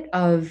spirit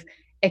of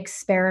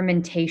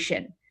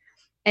experimentation.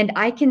 And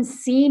I can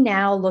see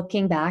now,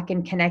 looking back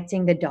and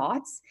connecting the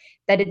dots,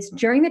 that it's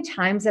during the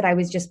times that I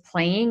was just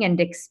playing and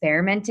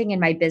experimenting in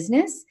my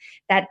business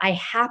that I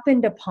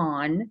happened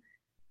upon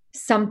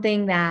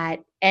something that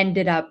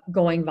ended up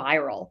going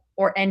viral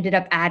or ended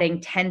up adding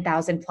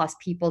 10,000 plus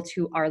people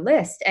to our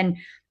list. And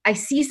I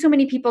see so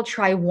many people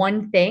try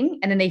one thing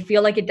and then they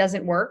feel like it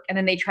doesn't work. And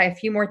then they try a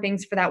few more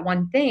things for that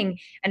one thing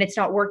and it's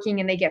not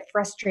working and they get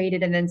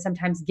frustrated and then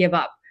sometimes give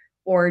up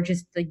or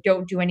just like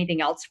don't do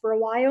anything else for a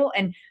while.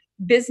 And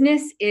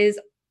business is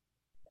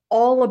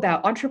all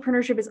about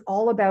entrepreneurship is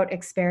all about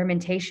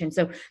experimentation.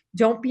 So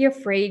don't be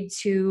afraid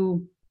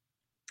to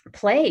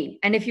play.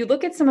 And if you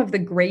look at some of the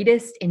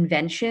greatest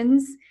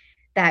inventions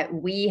that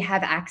we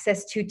have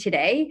access to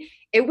today,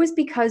 it was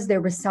because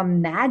there was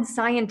some mad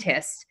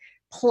scientist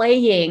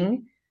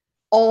playing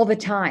all the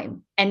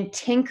time and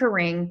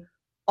tinkering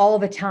all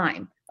the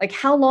time. Like,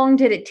 how long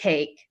did it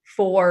take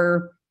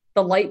for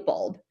the light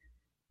bulb?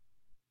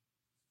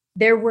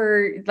 There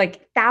were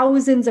like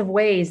thousands of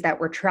ways that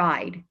were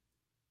tried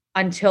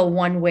until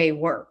one way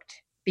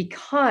worked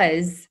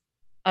because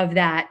of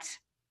that,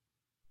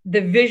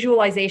 the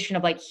visualization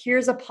of like,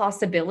 here's a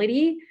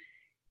possibility.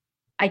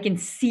 I can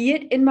see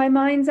it in my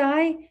mind's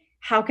eye.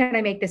 How can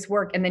I make this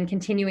work? And then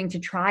continuing to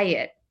try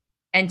it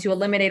and to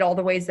eliminate all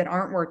the ways that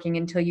aren't working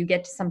until you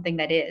get to something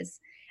that is.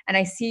 And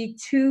I see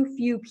too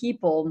few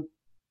people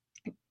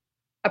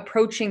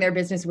approaching their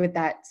business with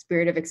that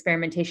spirit of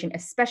experimentation,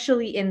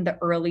 especially in the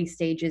early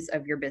stages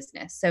of your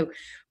business. So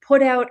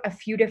put out a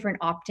few different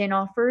opt-in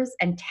offers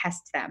and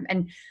test them.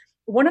 And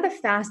one of the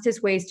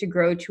fastest ways to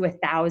grow to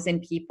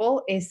 1,000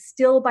 people is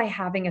still by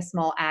having a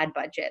small ad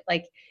budget.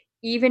 Like,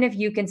 even if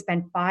you can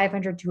spend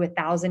 $500 to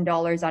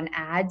 $1,000 on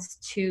ads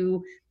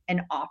to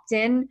an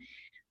opt-in,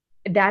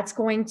 that's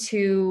going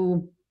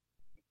to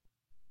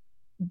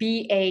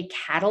be a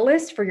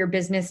catalyst for your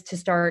business to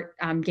start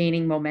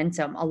gaining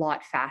momentum a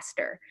lot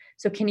faster.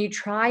 So, can you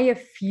try a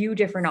few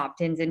different opt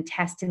ins and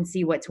test and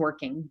see what's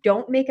working?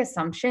 Don't make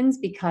assumptions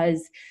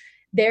because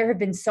there have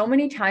been so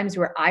many times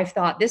where I've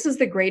thought this is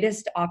the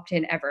greatest opt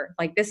in ever.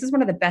 Like, this is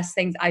one of the best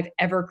things I've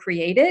ever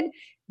created.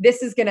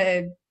 This is going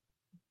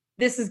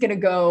to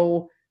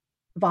go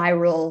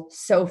viral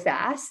so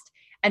fast.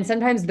 And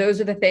sometimes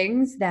those are the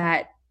things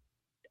that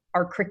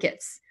are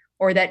crickets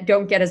or that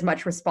don't get as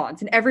much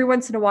response. And every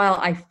once in a while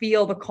I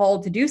feel the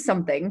call to do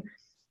something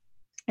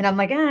and I'm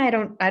like, I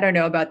don't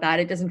know about that.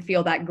 It doesn't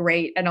feel that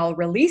great. And I'll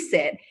release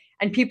it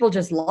and people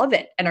just love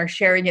it and are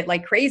sharing it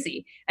like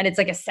crazy. And it's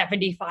like a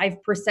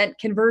 75%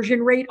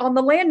 conversion rate on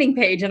the landing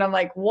page. And I'm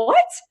like,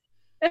 what?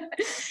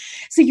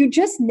 So you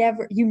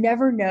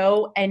never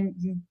know. And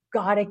you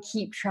gotta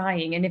keep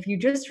trying. And if you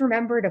just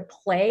remember to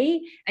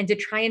play and to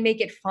try and make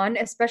it fun,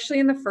 especially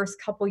in the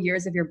first couple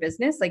years of your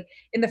business, like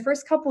in the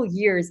first couple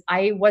years,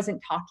 I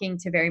wasn't talking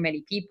to very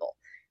many people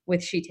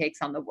with She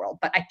Takes on the World,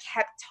 but I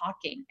kept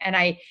talking. And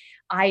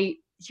I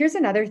here's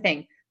another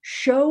thing.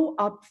 Show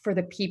up for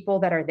the people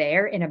that are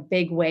there in a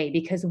big way,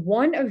 because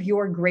one of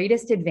your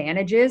greatest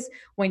advantages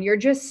when you're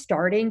just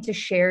starting to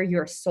share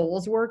your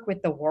soul's work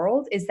with the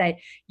world is that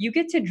you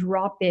get to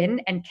drop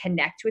in and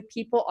connect with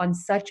people on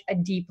such a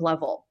deep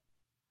level.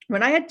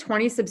 When I had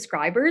 20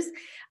 subscribers,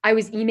 I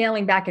was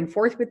emailing back and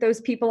forth with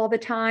those people all the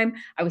time.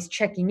 I was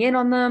checking in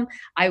on them.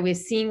 I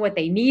was seeing what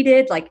they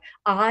needed. Like,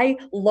 I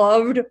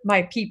loved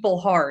my people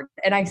hard,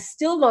 and I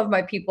still love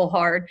my people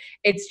hard.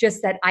 It's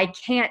just that I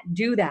can't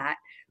do that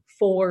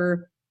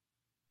for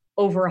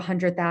over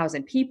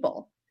 100,000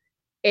 people.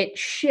 It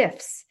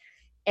shifts.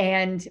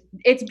 And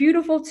it's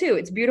beautiful too.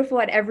 It's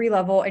beautiful at every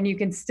level, and you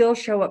can still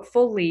show up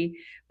fully,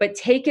 but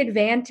take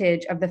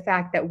advantage of the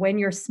fact that when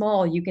you're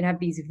small, you can have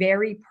these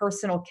very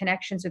personal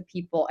connections with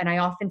people. And I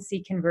often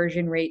see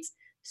conversion rates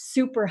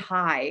super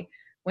high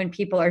when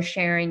people are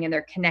sharing and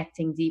they're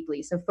connecting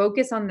deeply. So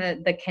focus on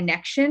the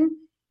connection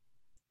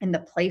and the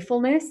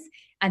playfulness.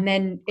 And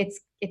then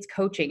it's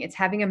coaching, it's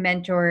having a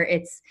mentor,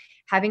 it's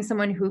having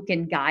someone who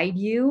can guide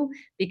you,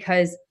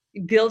 because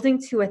building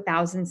to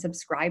 1,000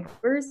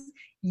 subscribers,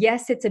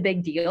 yes, it's a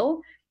big deal.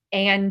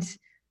 And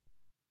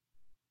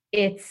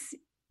it's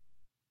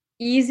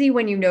easy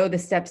when you know the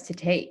steps to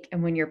take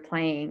and when you're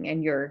playing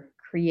and you're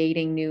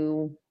creating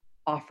new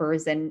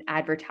offers and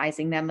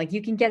advertising them. Like,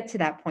 you can get to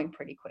that point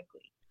pretty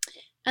quickly.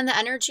 And the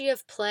energy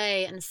of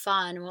play and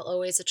fun will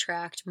always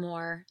attract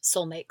more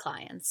soulmate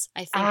clients,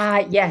 I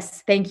think.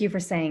 Yes. Thank you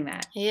for saying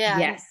that. Yeah.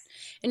 Yes.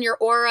 And your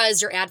aura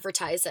is your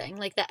advertising,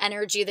 like the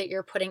energy that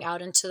you're putting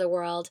out into the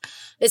world.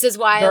 This is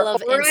why Your I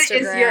love aura Instagram.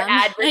 is your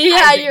advertising.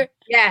 Yeah,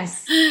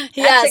 yes.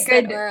 Yes,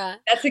 aura.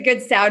 That's a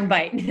good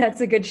soundbite.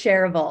 That's a good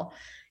shareable.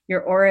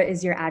 Your aura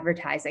is your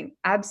advertising.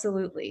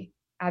 Absolutely.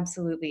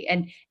 Absolutely.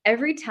 And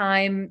every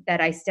time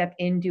that I step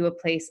into a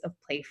place of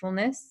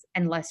playfulness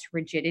and less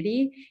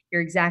rigidity,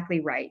 you're exactly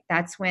right.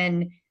 That's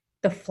when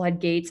the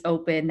floodgates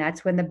open.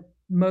 That's when the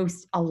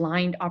most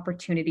aligned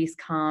opportunities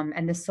come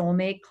and the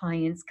soulmate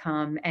clients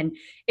come. And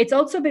it's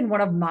also been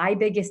one of my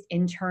biggest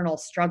internal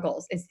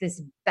struggles, is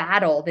this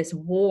battle, this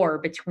war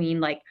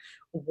between like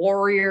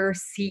warrior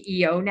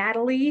CEO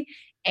Natalie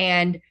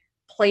and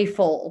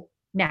playful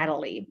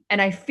Natalie.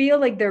 And I feel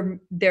like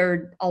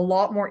they're a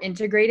lot more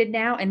integrated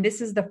now. And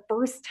this is the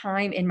first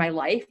time in my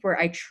life where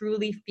I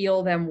truly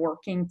feel them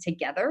working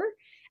together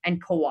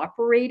and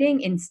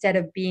cooperating instead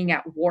of being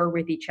at war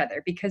with each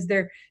other, because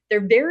they're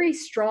very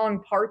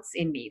strong parts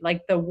in me.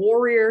 Like the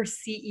warrior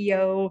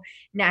CEO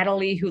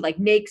Natalie, who like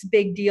makes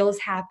big deals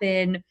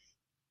happen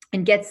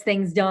and gets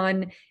things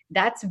done,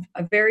 that's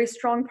a very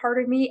strong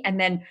part of me. And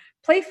then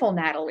playful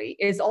Natalie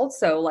is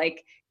also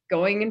like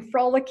going and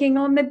frolicking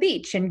on the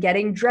beach and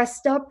getting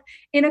dressed up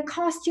in a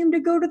costume to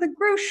go to the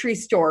grocery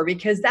store,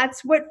 because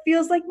that's what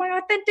feels like my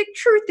authentic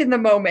truth in the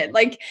moment.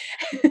 Like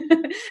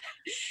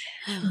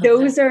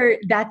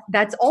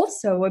that's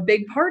also a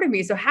big part of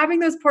me. So having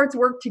those parts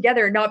work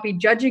together and not be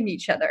judging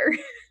each other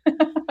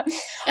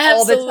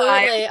all the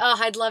time. Oh,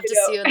 I'd love to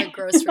see you in the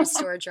grocery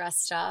store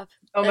dressed up.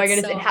 Oh my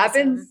goodness, so it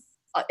happens.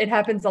 Awesome. It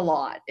happens a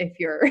lot. If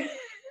you're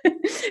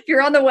if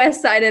you're on the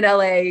west side in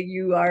LA,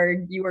 you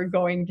are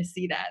going to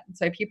see that.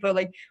 So people are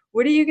like,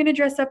 what are you going to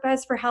dress up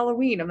as for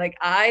Halloween? I'm like,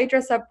 I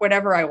dress up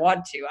whenever I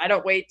want to. I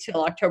don't wait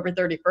till October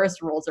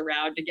 31st rolls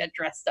around to get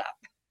dressed up.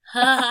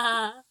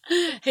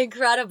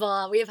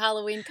 Incredible. We have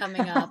Halloween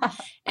coming up,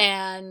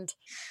 and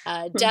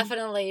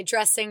definitely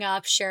dressing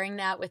up, sharing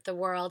that with the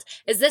world.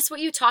 Is this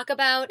what you talk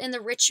about in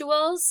the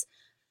rituals?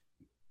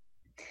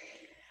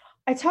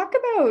 I talk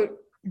about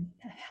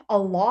a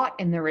lot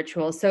in the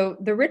rituals. So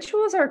the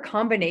rituals are a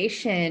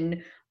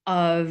combination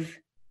of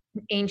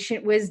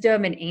ancient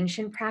wisdom and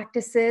ancient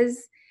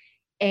practices,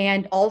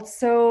 and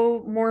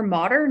also more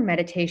modern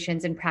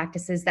meditations and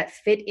practices that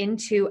fit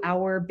into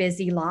our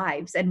busy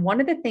lives. And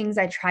one of the things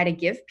I try to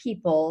give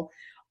people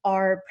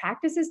are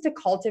practices to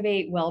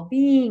cultivate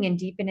well-being and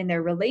deepen in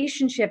their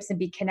relationships and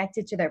be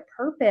connected to their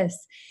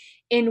purpose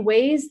in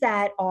ways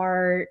that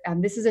are,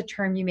 this is a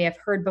term you may have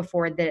heard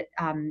before, that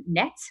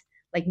net,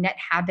 like net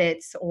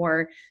habits,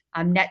 or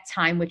net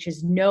time, which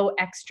is no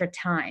extra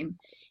time.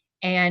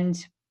 And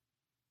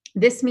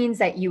this means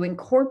that you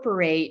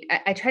incorporate,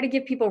 I try to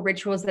give people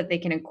rituals that they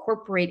can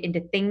incorporate into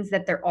things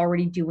that they're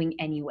already doing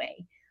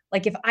anyway.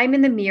 Like if I'm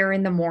in the mirror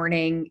in the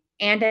morning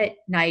and at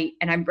night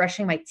and I'm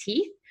brushing my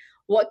teeth,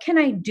 what can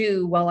I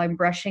do while I'm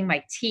brushing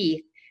my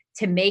teeth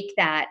to make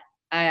that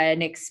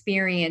an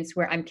experience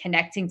where I'm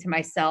connecting to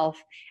myself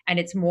and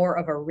it's more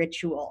of a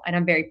ritual and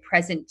I'm very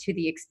present to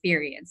the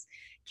experience?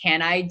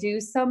 Can I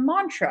do some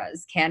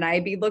mantras? Can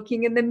I be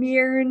looking in the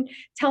mirror and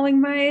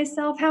telling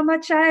myself how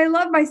much I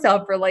love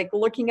myself, or like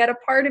looking at a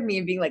part of me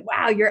and being like,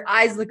 wow, your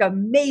eyes look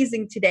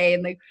amazing today.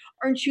 And like,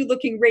 aren't you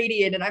looking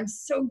radiant? And I'm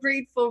so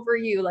grateful for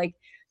you. Like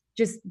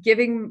just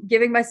giving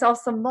myself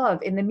some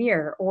love in the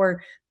mirror.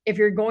 Or if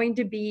you're going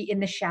to be in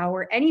the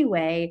shower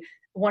anyway,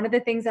 one of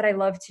the things that I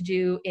love to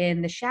do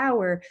in the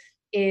shower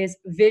is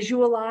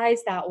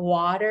visualize that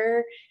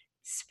water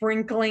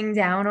sprinkling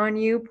down on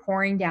you,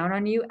 pouring down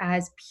on you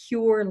as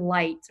pure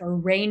light or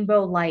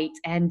rainbow light,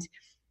 and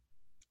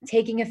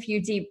taking a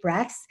few deep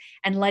breaths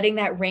and letting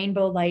that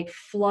rainbow light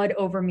flood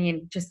over me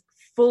and just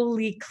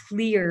fully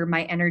clear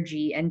my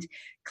energy and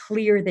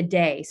clear the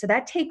day. So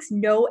that takes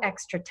no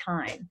extra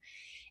time.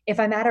 If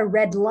I'm at a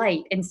red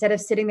light, instead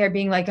of sitting there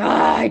being like,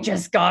 I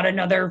just got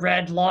another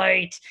red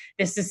light,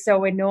 this is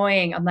so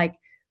annoying, I'm like,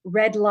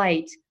 red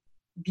light,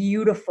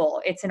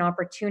 beautiful. It's an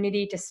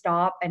opportunity to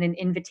stop and an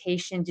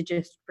invitation to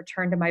just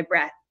return to my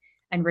breath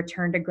and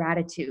return to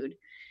gratitude.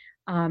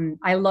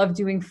 I love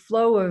doing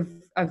flow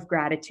of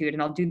gratitude,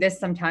 and I'll do this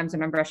sometimes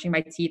when I'm brushing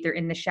my teeth or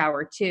in the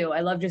shower too.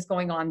 I love just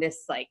going on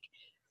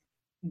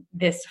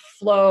this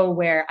flow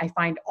where I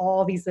find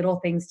all these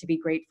little things to be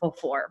grateful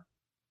for.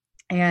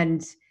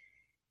 And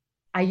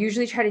I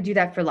usually try to do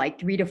that for like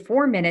 3 to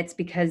 4 minutes,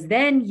 because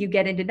then you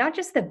get into not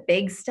just the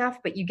big stuff,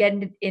 but you get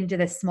into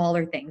the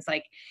smaller things.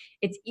 Like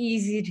it's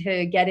easy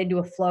to get into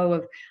a flow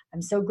of,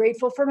 I'm so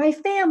grateful for my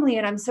family,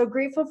 and I'm so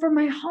grateful for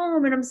my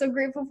home, and I'm so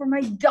grateful for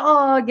my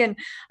dog, and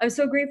I'm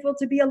so grateful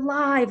to be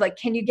alive. Like,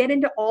 can you get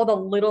into all the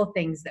little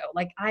things though?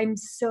 Like, I'm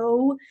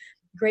so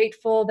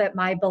grateful that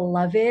my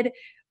beloved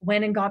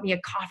went and got me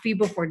a coffee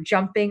before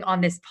jumping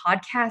on this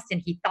podcast,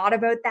 and he thought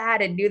about that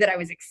and knew that I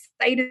was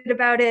excited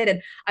about it. And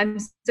I'm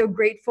so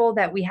grateful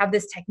that we have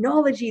this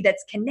technology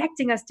that's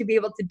connecting us to be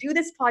able to do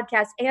this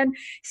podcast and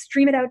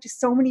stream it out to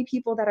so many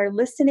people that are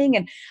listening.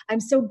 And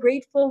I'm so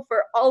grateful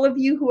for all of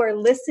you who are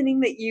listening,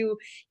 that you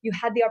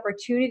had the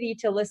opportunity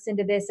to listen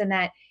to this, and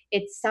that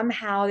it's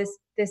somehow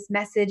this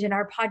message in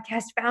our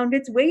podcast found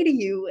its way to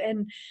you.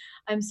 And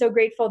I'm so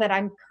grateful that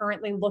I'm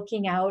currently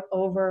looking out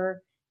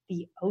over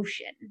the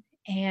ocean,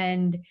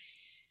 and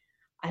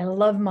I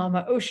love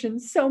Mama Ocean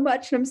so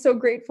much, and I'm so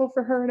grateful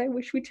for her, and I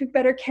wish we took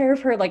better care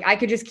of her. Like, I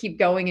could just keep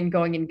going and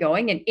going and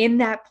going, and in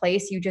that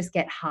place you just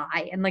get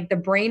high. And like, the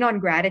brain on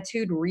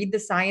gratitude, read the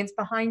science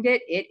behind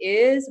it. It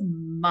is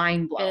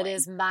mind-blowing. It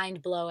is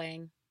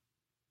mind-blowing.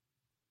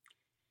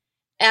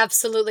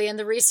 Absolutely. And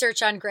the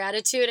research on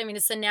gratitude, I mean,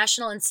 it's the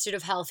National Institute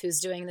of Health who's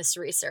doing this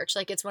research.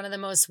 Like, it's one of the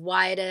most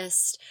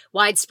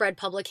widespread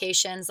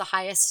publications, the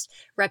highest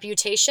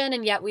reputation,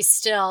 and yet we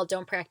still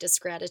don't practice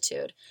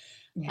gratitude.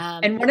 Yeah.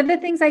 And one of the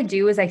things I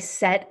do is I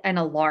set an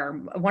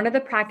alarm. One of the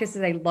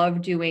practices I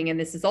love doing, and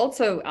this is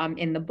also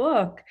in the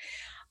book,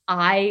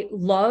 I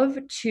love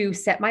to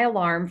set my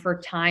alarm for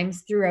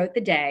times throughout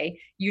the day.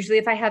 Usually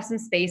if I have some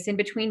space in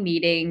between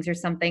meetings or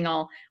something,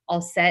 I'll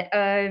set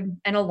an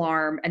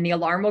alarm, and the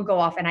alarm will go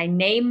off, and I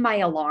name my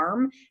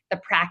alarm the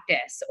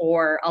practice,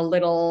 or a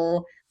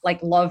little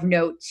like love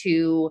note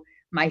to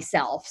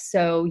myself.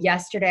 So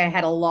yesterday I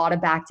had a lot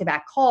of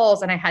back-to-back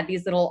calls, and I had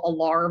these little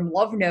alarm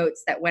love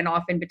notes that went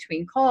off in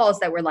between calls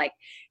that were like,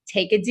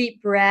 take a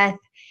deep breath.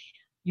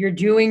 You're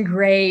doing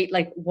great.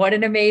 Like, what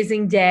an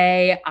amazing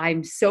day.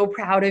 I'm so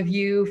proud of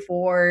you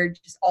for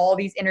just all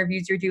these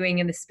interviews you're doing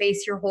and the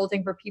space you're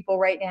holding for people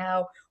right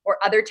now. Or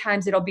other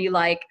times it'll be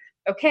like,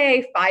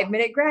 okay,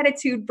 5-minute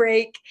gratitude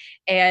break.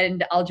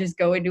 And I'll just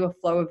go into a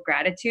flow of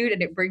gratitude.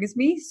 And it brings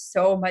me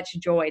so much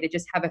joy to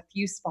just have a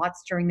few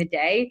spots during the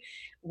day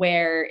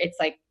where it's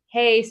like,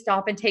 hey,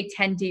 stop and take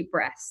 10 deep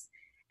breaths.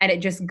 And it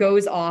just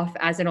goes off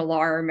as an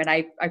alarm. And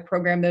I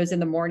program those in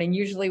the morning,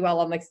 usually while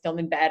I'm like still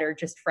in bed or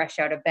just fresh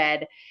out of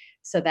bed,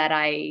 so that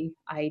I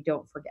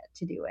don't forget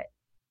to do it.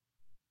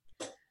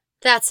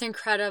 That's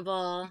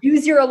incredible.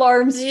 Use your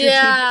alarms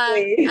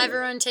strategically. Yeah.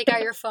 Everyone take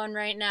out your phone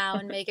right now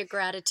and make a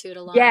gratitude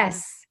alarm.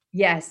 Yes,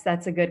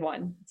 that's a good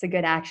one. It's a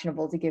good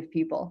actionable to give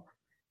people.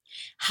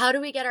 How do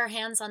we get our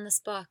hands on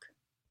this book?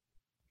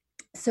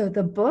 So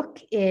the book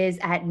is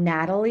at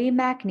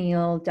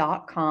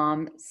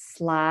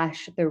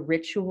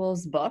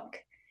nataliemacneil.com/theritualsbook.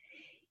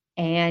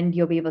 And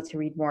you'll be able to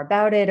read more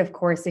about it. Of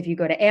course, if you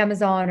go to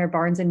Amazon or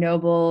Barnes and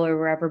Noble or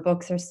wherever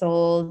books are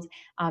sold,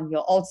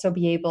 you'll also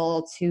be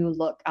able to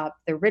look up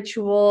the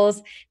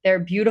rituals. They're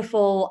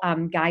beautiful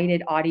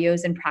guided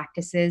audios and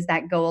practices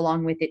that go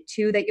along with it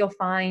too, that you'll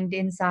find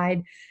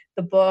inside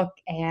the book.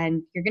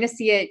 And you're going to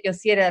see it. You'll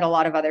see it at a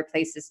lot of other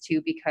places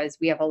too, because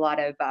we have a lot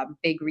of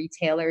big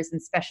retailers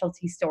and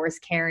specialty stores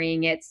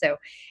carrying it. So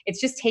it's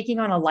just taking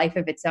on a life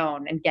of its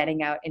own and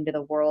getting out into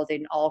the world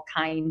in all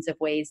kinds of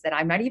ways that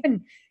I'm not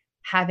even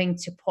having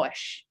to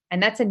push.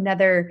 And it's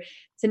another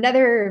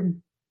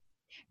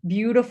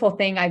beautiful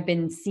thing I've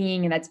been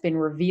seeing, and that's been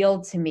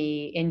revealed to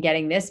me in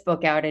getting this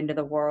book out into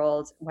the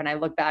world. When I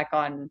look back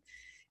on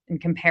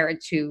and compare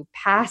it to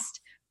past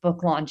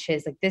book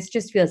launches, like, this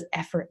just feels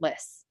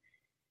effortless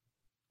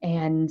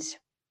and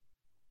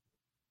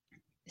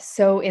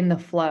so in the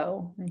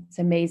flow. It's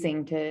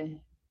amazing to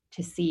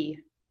see.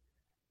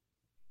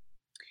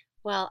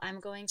 Well, I'm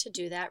going to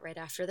do that right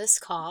after this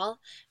call.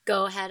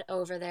 Go ahead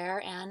over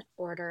there and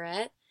order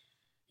it.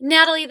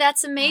 Natalie,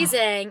 that's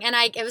amazing. And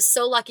I was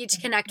so lucky to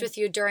connect with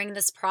you during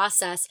this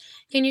process.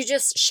 Can you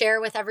just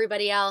share with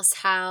everybody else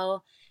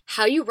how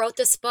you wrote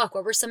this book?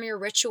 What were some of your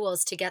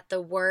rituals to get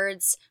the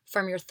words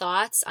from your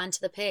thoughts onto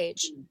the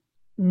page?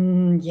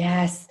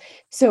 Yes.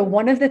 So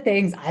one of the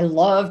things, I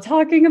love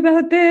talking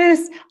about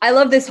this. I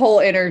love this whole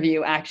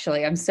interview,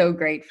 actually. I'm so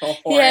grateful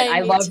for it.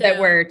 I love that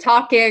we're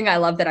talking. I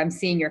love that I'm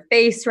seeing your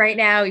face right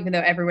now, even though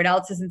everyone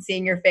else isn't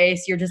seeing your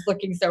face. You're just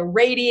looking so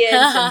radiant.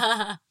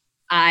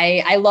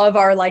 I love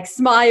our like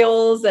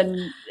smiles, and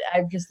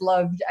I've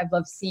loved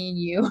seeing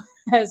you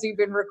as we've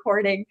been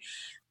recording.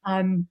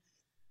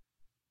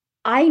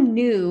 I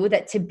knew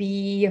that to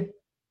be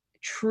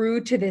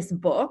true to this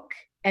book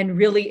and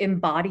really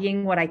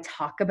embodying what I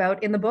talk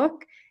about in the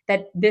book,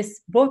 that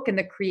this book and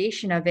the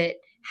creation of it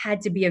had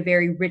to be a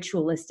very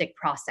ritualistic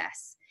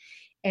process.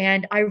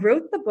 And I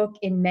wrote the book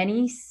in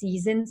many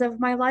seasons of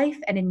my life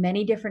and in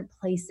many different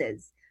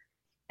places.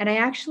 And I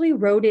actually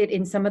wrote it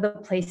in some of the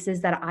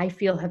places that I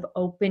feel have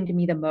opened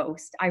me the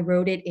most. I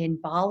wrote it in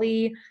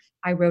Bali.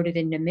 I wrote it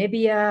in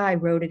Namibia. I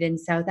wrote it in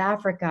South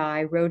Africa.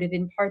 I wrote it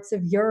in parts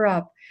of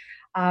Europe.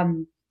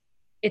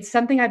 It's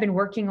something I've been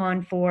working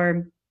on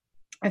for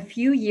a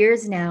few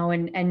years now.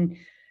 And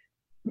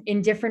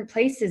in different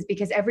places,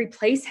 because every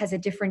place has a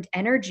different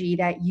energy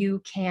that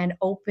you can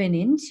open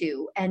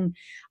into. And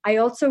I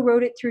also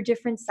wrote it through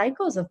different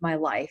cycles of my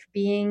life,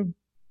 being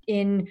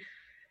in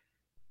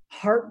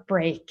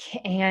heartbreak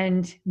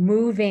and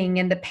moving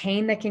and the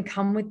pain that can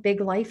come with big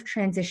life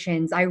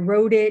transitions. I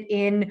wrote it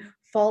in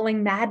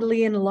falling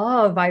madly in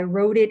love. I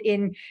wrote it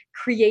in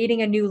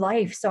creating a new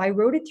life. So I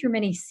wrote it through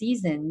many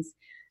seasons.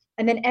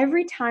 And then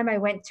every time I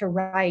went to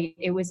write,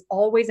 it was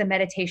always a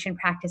meditation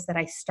practice that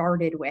I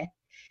started with.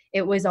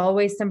 It was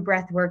always some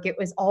breath work. It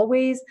was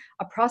always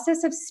a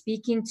process of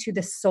speaking to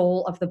the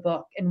soul of the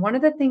book. And one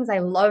of the things I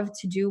love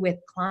to do with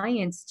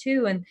clients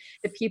too, and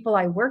the people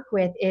I work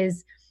with,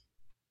 is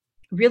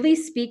really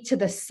speak to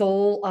the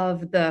soul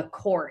of the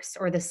course,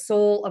 or the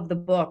soul of the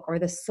book, or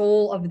the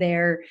soul of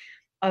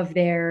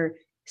their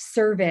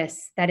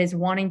service that is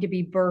wanting to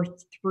be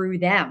birthed through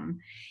them.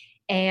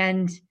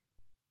 And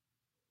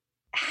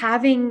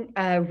having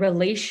a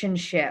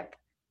relationship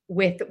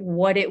with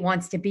what it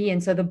wants to be.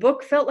 And so the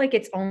book felt like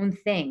its own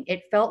thing.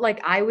 It felt like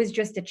I was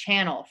just a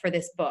channel for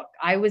this book.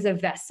 I was a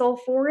vessel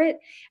for it.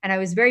 And I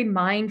was very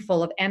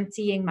mindful of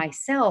emptying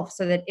myself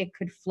so that it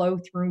could flow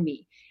through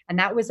me. And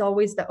that was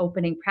always the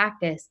opening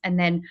practice. And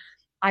then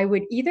I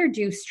would either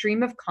do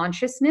stream of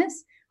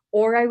consciousness,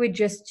 or I would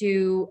just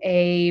do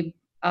a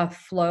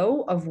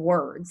flow of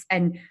words.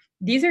 And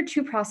these are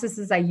two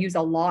processes I use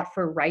a lot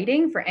for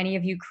writing, for any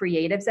of you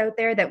creatives out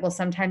there that will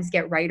sometimes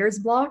get writer's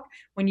block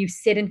when you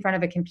sit in front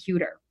of a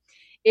computer.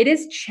 It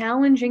is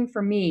challenging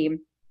for me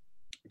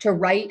to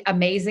write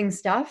amazing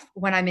stuff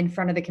when I'm in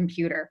front of the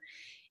computer.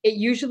 It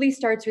usually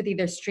starts with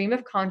either stream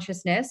of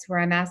consciousness, where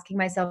I'm asking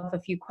myself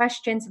a few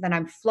questions and then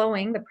I'm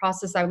flowing, the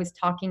process I was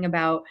talking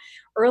about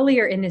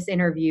earlier in this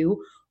interview,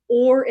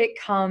 or it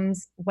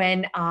comes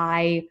when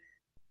I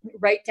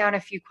write down a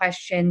few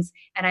questions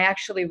and I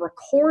actually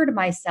record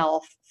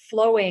myself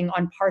flowing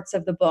on parts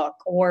of the book.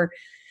 Or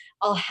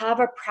I'll have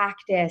a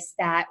practice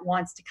that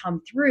wants to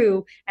come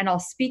through and I'll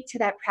speak to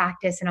that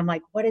practice. And I'm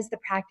like, what is the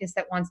practice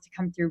that wants to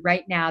come through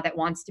right now, that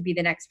wants to be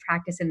the next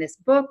practice in this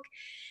book?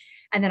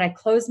 And then I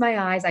close my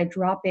eyes, I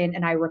drop in,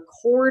 and I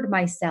record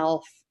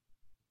myself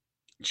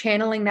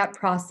channeling that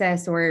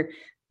process,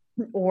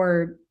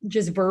 or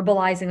just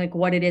verbalizing like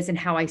what it is and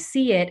how I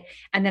see it.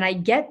 And then I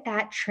get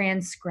that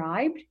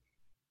transcribed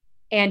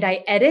and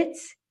I edit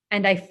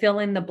and I fill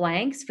in the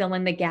blanks, fill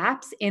in the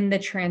gaps in the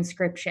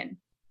transcription.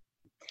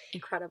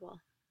 Incredible.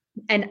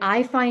 And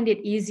I find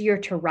it easier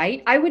to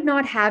write. I would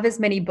not have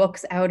as many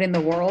books out in the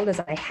world as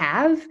I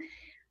have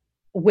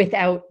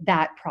without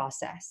that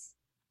process.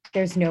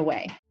 There's no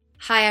way.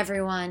 Hi,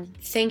 everyone.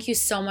 Thank you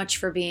so much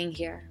for being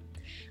here.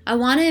 I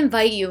want to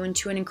invite you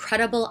into an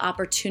incredible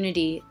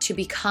opportunity to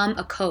become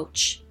a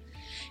coach.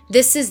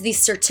 This is the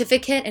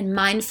Certificate in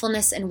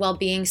Mindfulness and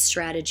Wellbeing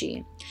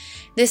Strategy.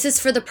 This is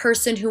for the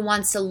person who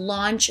wants to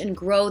launch and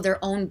grow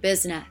their own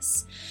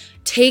business,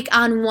 take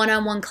on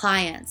one-on-one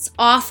clients,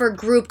 offer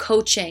group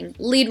coaching,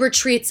 lead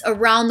retreats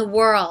around the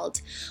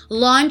world,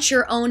 launch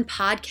your own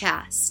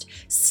podcast,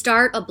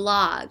 start a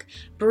blog,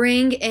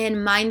 bring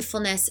in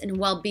mindfulness and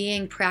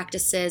well-being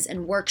practices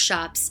and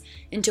workshops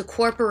into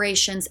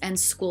corporations and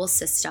school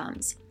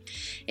systems.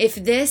 If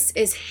this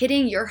is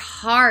hitting your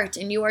heart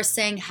and you are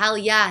saying, hell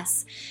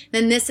yes,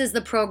 then this is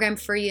the program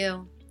for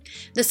you.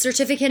 The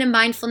Certificate in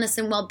Mindfulness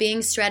and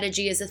Wellbeing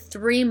Strategy is a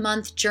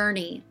 3-month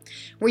journey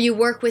where you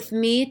work with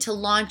me to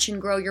launch and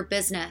grow your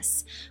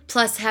business,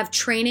 plus have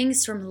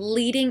trainings from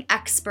leading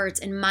experts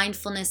in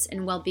mindfulness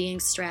and wellbeing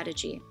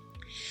strategy.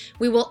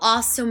 We will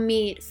also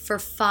meet for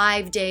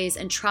 5 days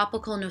in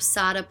tropical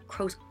Nosada,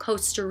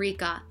 Costa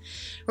Rica,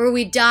 where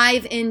we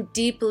dive in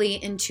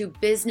deeply into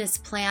business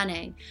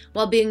planning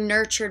while being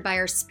nurtured by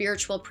our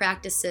spiritual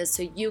practices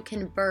so you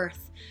can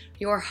birth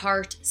your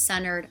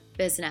heart-centered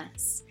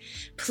business.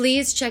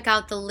 Please check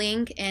out the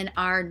link in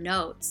our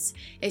notes.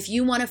 If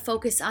you want to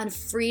focus on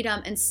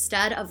freedom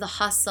instead of the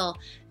hustle,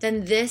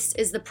 then this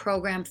is the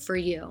program for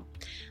you.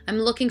 I'm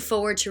looking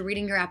forward to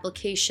reading your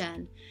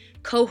application.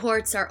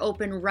 Cohorts are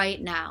open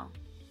right now.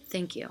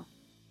 Thank you.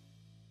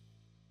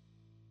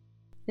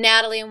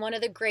 Natalie, and one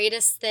of the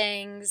greatest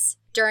things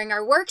during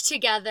our work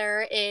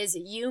together is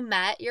you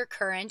met your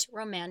current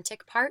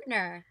romantic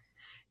partner.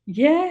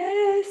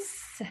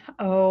 Yes.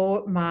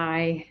 Oh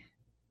my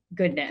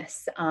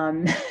goodness.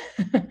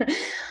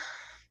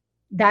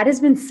 That has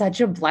been such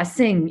a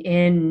blessing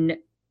in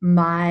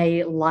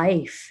my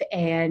life.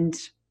 And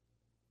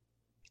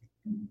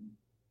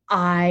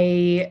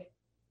I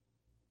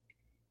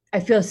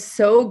feel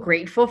so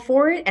grateful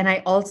for it. And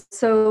I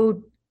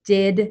also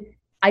did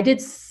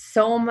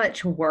so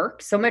much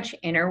work, so much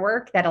inner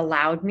work that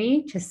allowed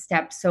me to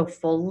step so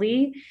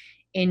fully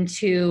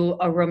into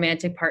a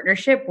romantic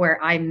partnership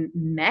where I'm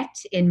met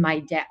in my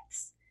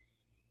depths.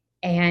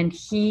 And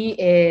he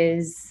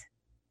is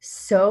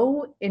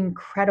so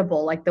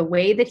incredible. Like the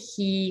way that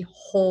he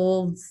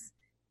holds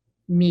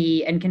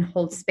me and can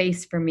hold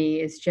space for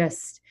me is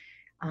just,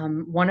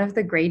 one of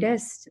the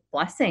greatest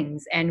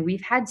blessings. And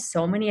we've had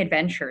so many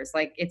adventures.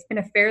 Like, it's been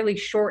a fairly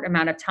short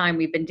amount of time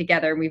we've been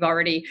together, and we've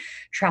already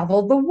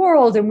traveled the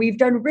world, and we've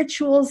done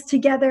rituals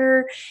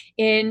together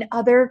in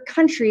other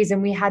countries.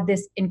 And we had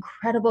this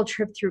incredible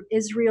trip through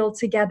Israel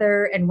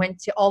together and went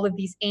to all of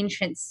these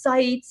ancient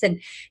sites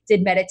and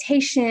did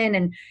meditation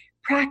and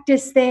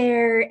practice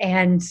there.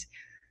 And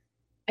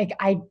like,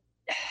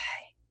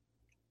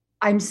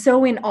 I'm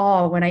so in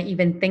awe when I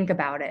even think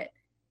about it.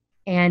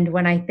 And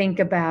when I think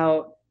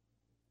about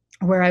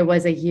where I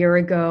was a year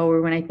ago,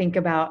 or when I think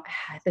about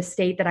the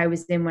state that I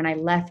was in when I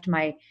left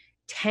my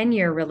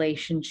 10-year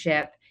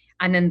relationship,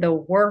 and then the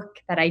work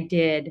that I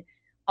did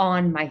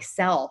on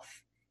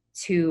myself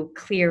to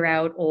clear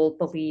out old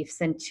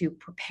beliefs and to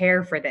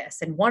prepare for this.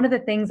 And one of the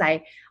things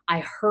I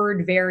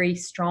heard very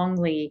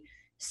strongly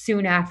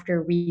soon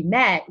after we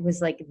met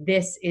was like,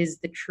 this is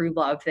the true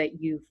love that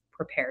you've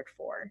prepared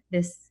for.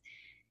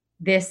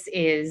 This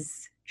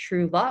is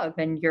true love,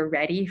 and you're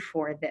ready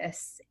for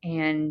this.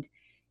 And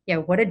yeah,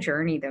 what a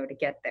journey though to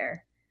get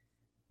there.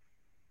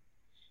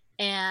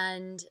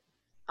 And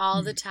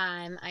all the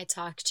time I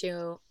talk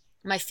to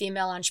my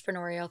female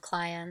entrepreneurial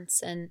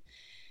clients, and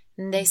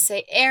they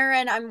say,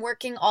 Erin, I'm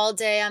working all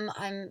day.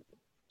 I'm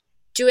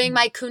doing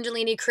my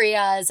Kundalini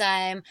Kriyas.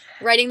 I'm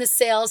writing the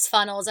sales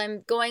funnels.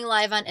 I'm going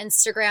live on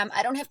Instagram.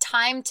 I don't have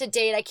time to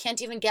date. I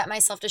can't even get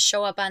myself to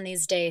show up on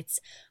these dates.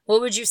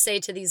 What would you say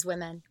to these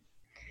women?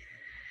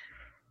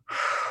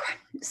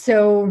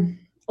 So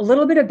a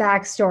little bit of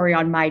backstory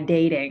on my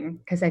dating,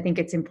 because I think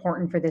it's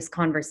important for this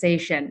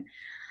conversation.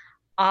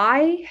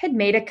 I had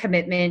made a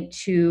commitment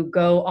to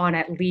go on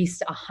at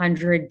least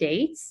 100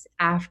 dates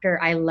after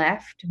I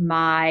left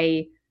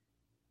my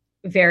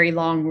very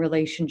long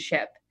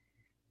relationship.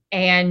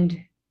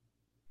 And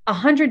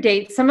 100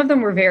 dates, some of them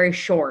were very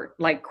short,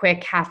 like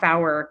quick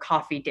half-hour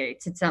coffee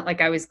dates. It's not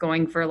like I was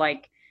going for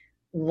like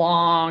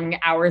long,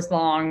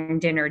 hours-long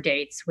dinner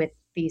dates with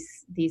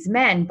these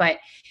men, but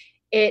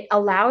it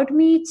allowed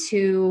me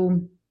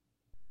to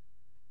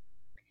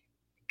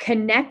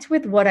connect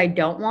with what I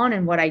don't want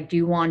and what I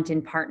do want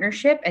in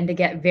partnership, and to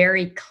get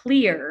very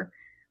clear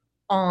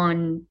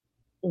on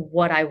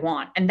what I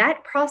want. And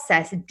that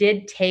process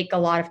did take a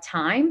lot of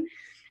time.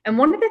 And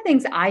one of the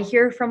things I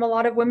hear from a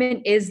lot of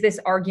women is this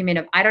argument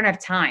of, I don't have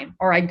time,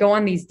 or I go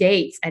on these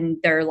dates and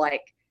they're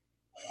like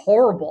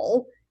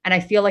horrible, and I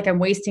feel like I'm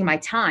wasting my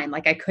time.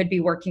 Like, I could be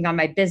working on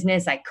my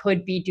business. I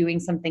could be doing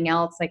something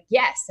else. Like,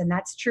 yes. And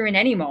that's true in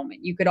any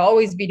moment. You could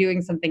always be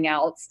doing something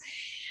else.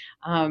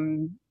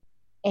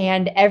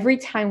 And every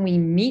time we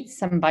meet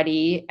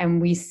somebody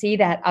and we see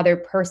that other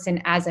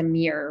person as a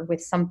mirror with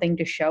something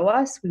to show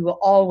us, we will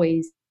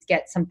always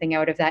get something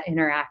out of that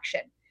interaction.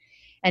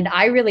 And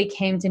I really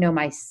came to know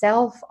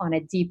myself on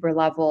a deeper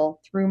level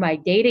through my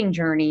dating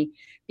journey,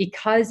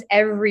 because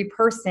every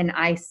person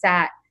I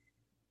sat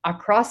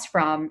across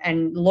from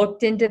and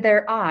looked into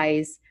their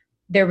eyes,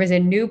 there was a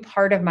new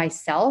part of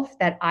myself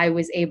that I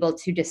was able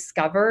to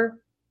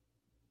discover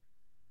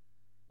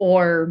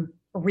or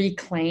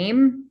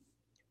reclaim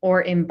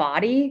or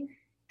embody,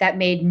 that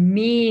made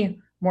me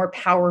more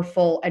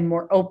powerful and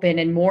more open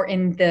and more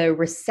in the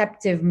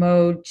receptive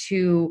mode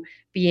to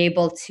be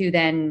able to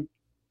then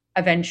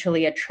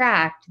eventually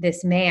attract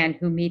this man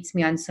who meets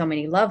me on so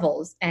many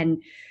levels.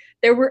 And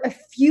there were a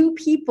few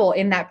people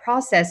in that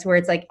process where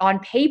it's like, on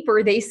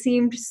paper, they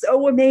seemed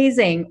so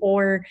amazing,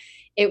 or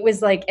it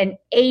was like an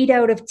 8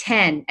 out of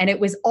 10, and it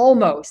was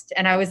almost,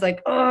 and I was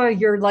like, oh,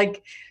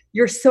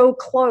 you're so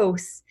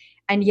close.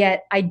 And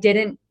yet I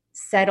didn't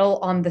settle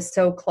on the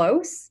so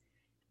close.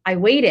 I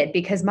waited,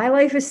 because my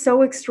life is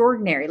so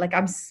extraordinary. Like,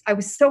 I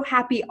was so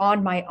happy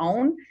on my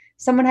own.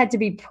 Someone had to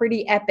be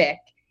pretty epic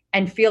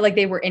and feel like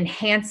they were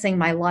enhancing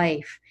my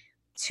life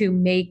to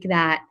make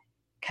that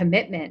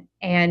commitment.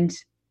 And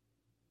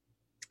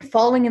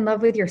falling in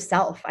love with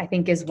yourself, I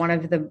think, is one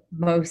of the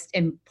most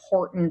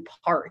important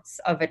parts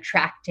of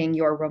attracting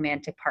your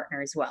romantic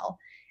partner as well.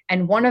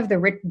 And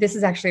this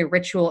is actually a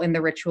ritual in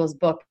the rituals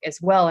book as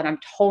well. And I'm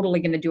totally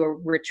going to do a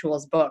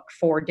rituals book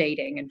for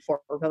dating and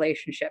for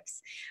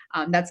relationships.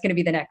 That's going to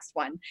be the next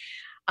one.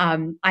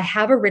 I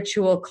have a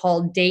ritual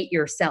called Date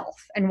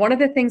Yourself. And one of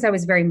the things I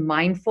was very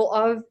mindful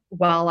of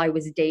while I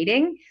was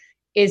dating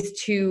is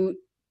to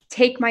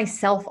take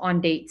myself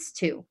on dates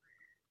too,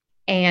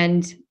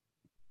 and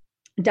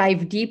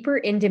dive deeper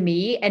into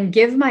me and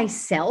give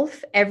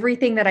myself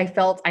everything that I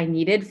felt I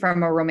needed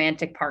from a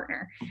romantic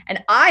partner.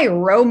 And I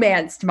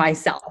romanced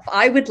myself.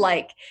 I would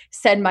like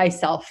send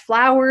myself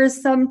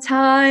flowers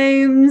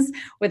sometimes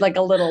with like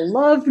a little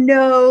love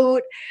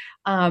note.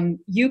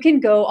 You can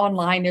go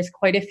online. There's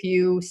quite a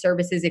few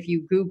services. If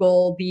you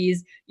Google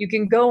these, you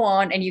can go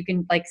on and you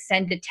can like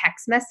send a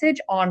text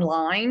message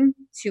online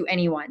to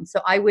anyone.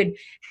 So I would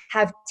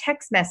have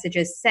text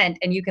messages sent,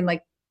 and you can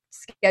like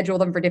schedule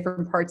them for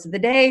different parts of the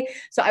day.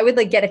 So I would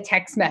like get a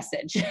text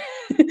message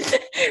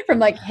from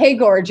like, hey,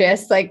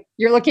 gorgeous, like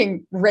you're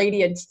looking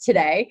radiant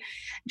today.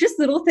 Just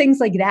little things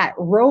like that.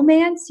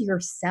 Romance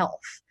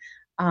yourself.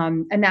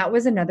 And that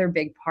was another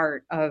big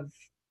part of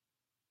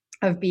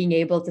of being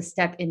able to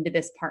step into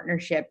this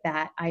partnership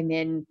that I'm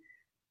in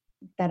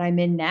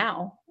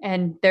now.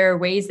 And there are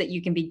ways that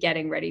you can be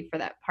getting ready for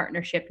that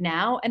partnership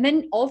now. And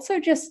then also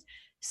just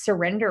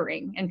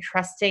surrendering and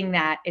trusting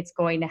that it's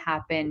going to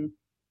happen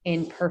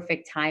in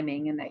perfect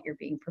timing and that you're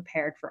being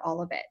prepared for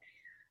all of it.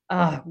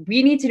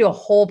 We need to do a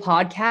whole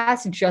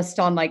podcast just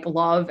on like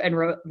love and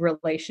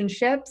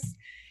relationships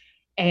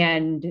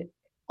and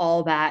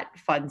all that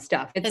fun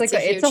stuff.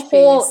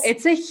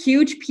 It's a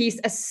huge piece,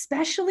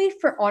 especially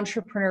for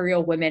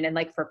entrepreneurial women and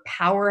like for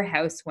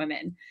powerhouse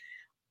women.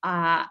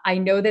 I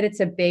know that it's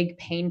a big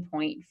pain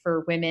point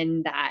for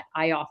women that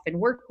I often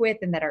work with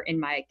and that are in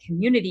my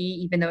community,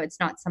 even though it's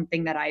not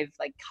something that I've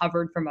like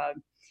covered from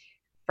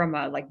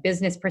a like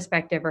business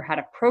perspective or had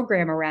a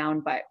program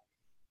around. But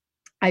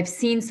I've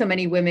seen so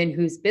many women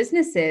whose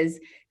businesses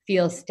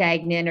feel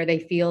stagnant, or they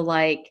feel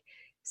like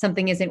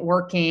something isn't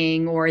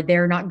working, or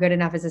they're not good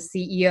enough as a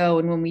CEO.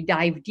 And when we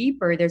dive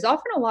deeper, there's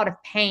often a lot of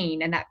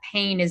pain, and that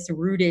pain is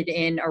rooted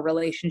in a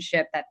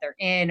relationship that they're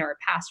in or a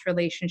past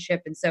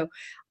relationship. And so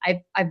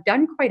I've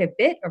done quite a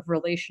bit of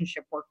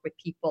relationship work with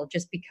people,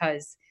 just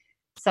because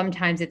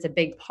sometimes it's a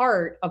big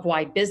part of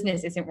why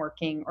business isn't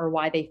working, or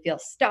why they feel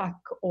stuck,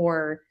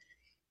 or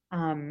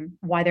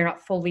why they're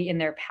not fully in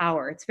their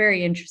power. It's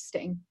very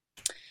interesting.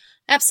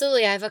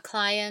 Absolutely. I have a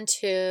client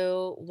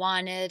who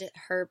wanted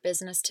her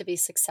business to be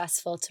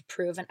successful to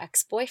prove an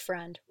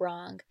ex-boyfriend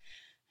wrong.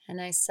 And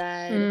I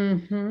said,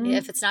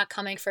 if it's not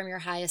coming from your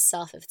highest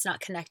self, if it's not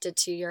connected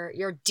to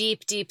your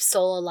deep, deep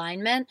soul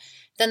alignment,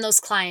 then those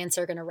clients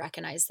are going to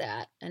recognize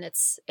that. And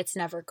it's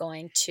never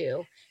going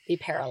to be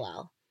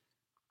parallel.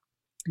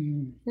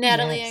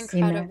 Natalie,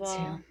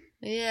 incredible.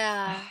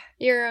 Yeah,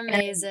 you're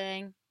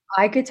amazing. And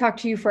I could talk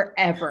to you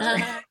forever.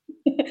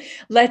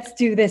 Let's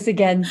do this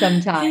again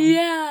sometime.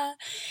 Yeah.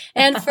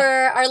 And for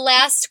our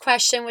last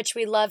question, which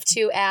we love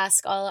to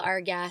ask all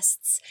our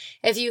guests,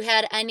 if you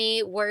had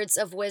any words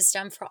of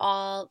wisdom for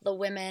all the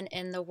women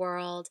in the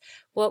world,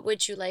 what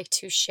would you like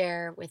to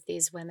share with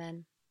these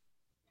women?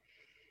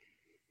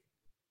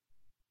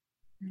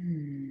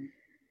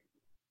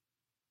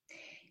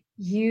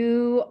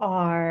 You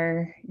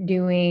are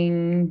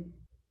doing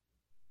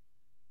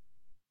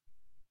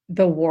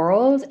the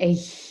world a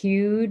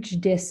huge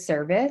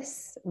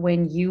disservice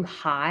when you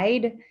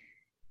hide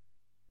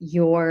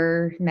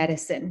your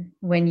medicine,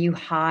 when you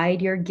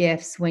hide your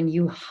gifts, when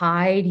you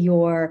hide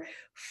your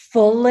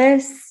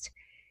fullest,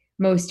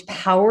 most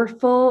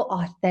powerful,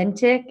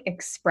 authentic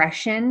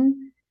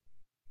expression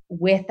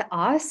with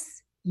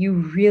us. You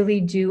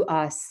really do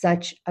us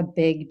such a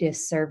big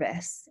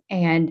disservice.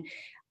 And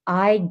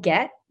I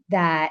get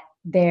that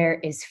there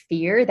is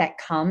fear that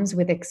comes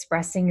with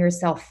expressing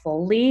yourself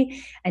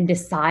fully and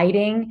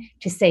deciding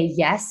to say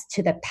yes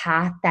to the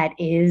path that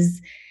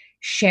is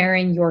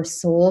sharing your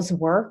soul's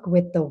work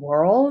with the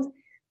world.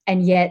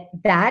 And yet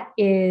that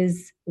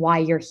is why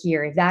you're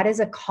here. That is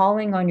a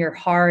calling on your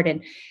heart,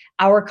 and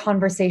our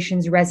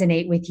conversations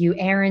resonate with you.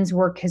 Erin's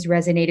work has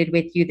resonated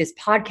with you. This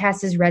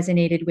podcast has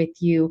resonated with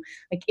you.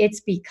 Like,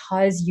 it's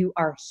because you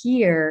are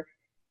here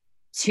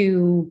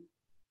to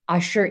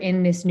usher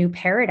in this new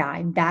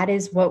paradigm. That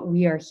is what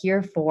we are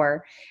here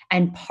for.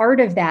 And part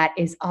of that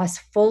is us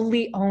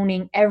fully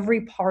owning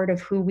every part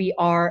of who we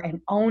are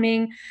and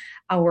owning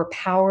our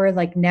power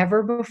like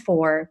never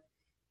before.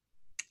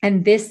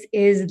 And this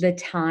is the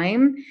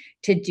time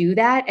to do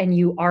that. And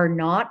you are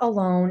not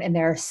alone. And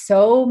there are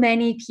so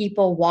many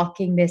people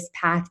walking this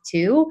path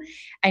too.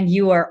 And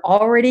you are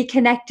already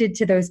connected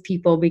to those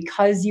people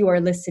because you are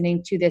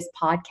listening to this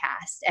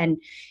podcast. And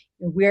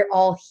we're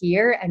all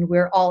here and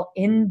we're all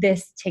in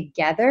this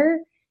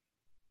together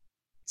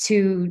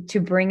to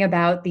bring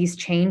about these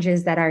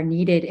changes that are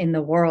needed in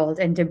the world,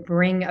 and to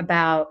bring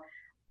about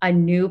a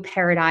new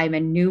paradigm,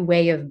 a new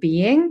way of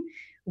being,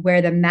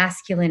 where the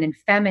masculine and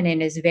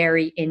feminine is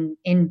very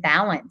in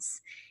balance.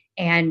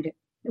 And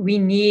we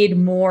need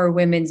more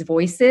women's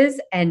voices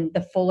and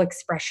the full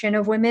expression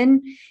of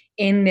women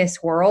in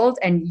this world.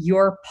 And you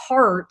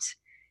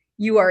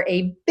are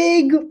a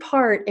big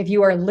part, if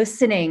you are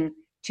listening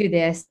to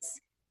this,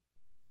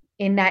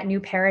 in that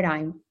new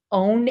paradigm.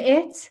 Own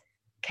it,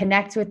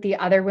 connect with the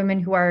other women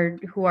who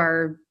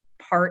are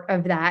part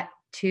of that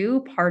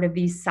too, part of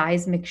these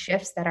seismic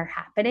shifts that are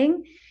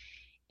happening,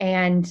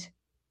 and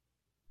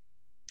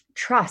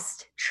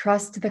trust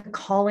the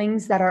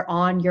callings that are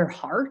on your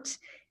heart,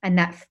 and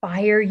that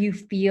fire you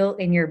feel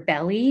in your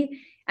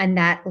belly, and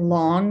that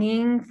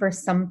longing for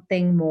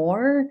something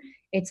more.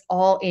 It's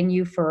all in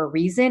you for a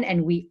reason,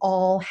 and we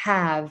all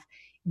have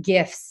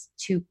gifts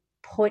to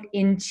put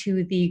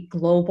into the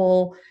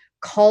global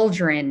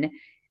cauldron.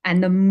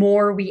 And the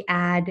more we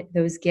add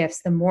those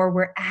gifts, the more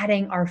we're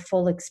adding our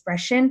full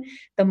expression,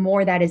 the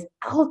more that is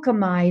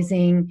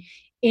alchemizing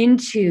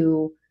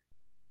into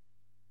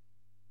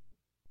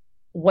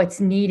what's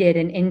needed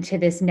and into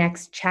this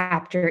next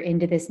chapter,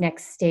 into this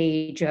next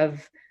stage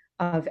of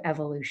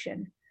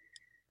evolution.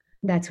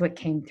 That's what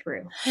came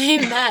through.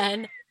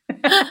 Amen.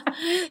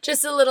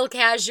 Just a little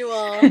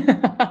casual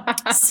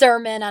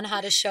sermon on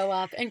how to show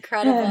up.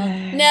 Incredible.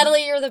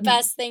 Natalie, you're the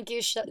best. Thank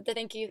you.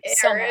 Thank you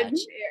so much.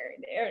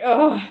 Erin.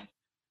 Oh,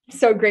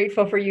 so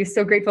grateful for you.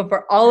 So grateful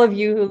for all of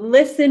you who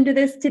listened to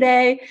this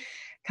today.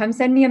 Come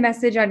send me a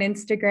message on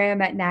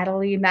Instagram at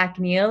Natalie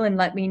MacNeil and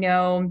let me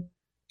know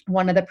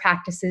one of the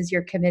practices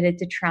you're committed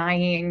to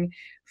trying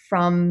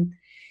from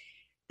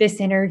this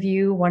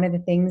interview, one of the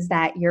things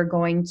that you're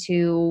going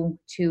to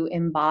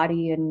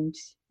embody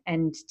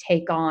and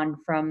take on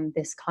from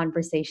this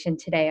conversation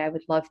today. I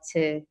would love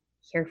to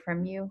hear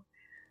from you.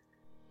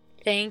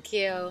 Thank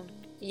you.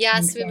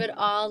 Yes, we would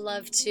all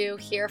love to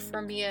hear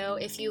from you.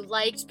 If you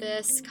liked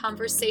this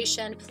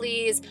conversation,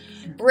 please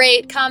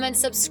rate, comment,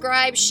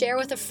 subscribe, share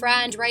with a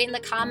friend, write in the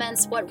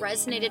comments what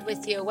resonated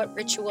with you, what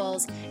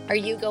rituals are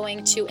you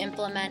going to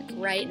implement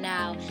right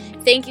now.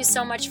 Thank you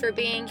so much for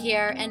being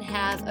here and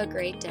have a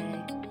great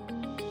day.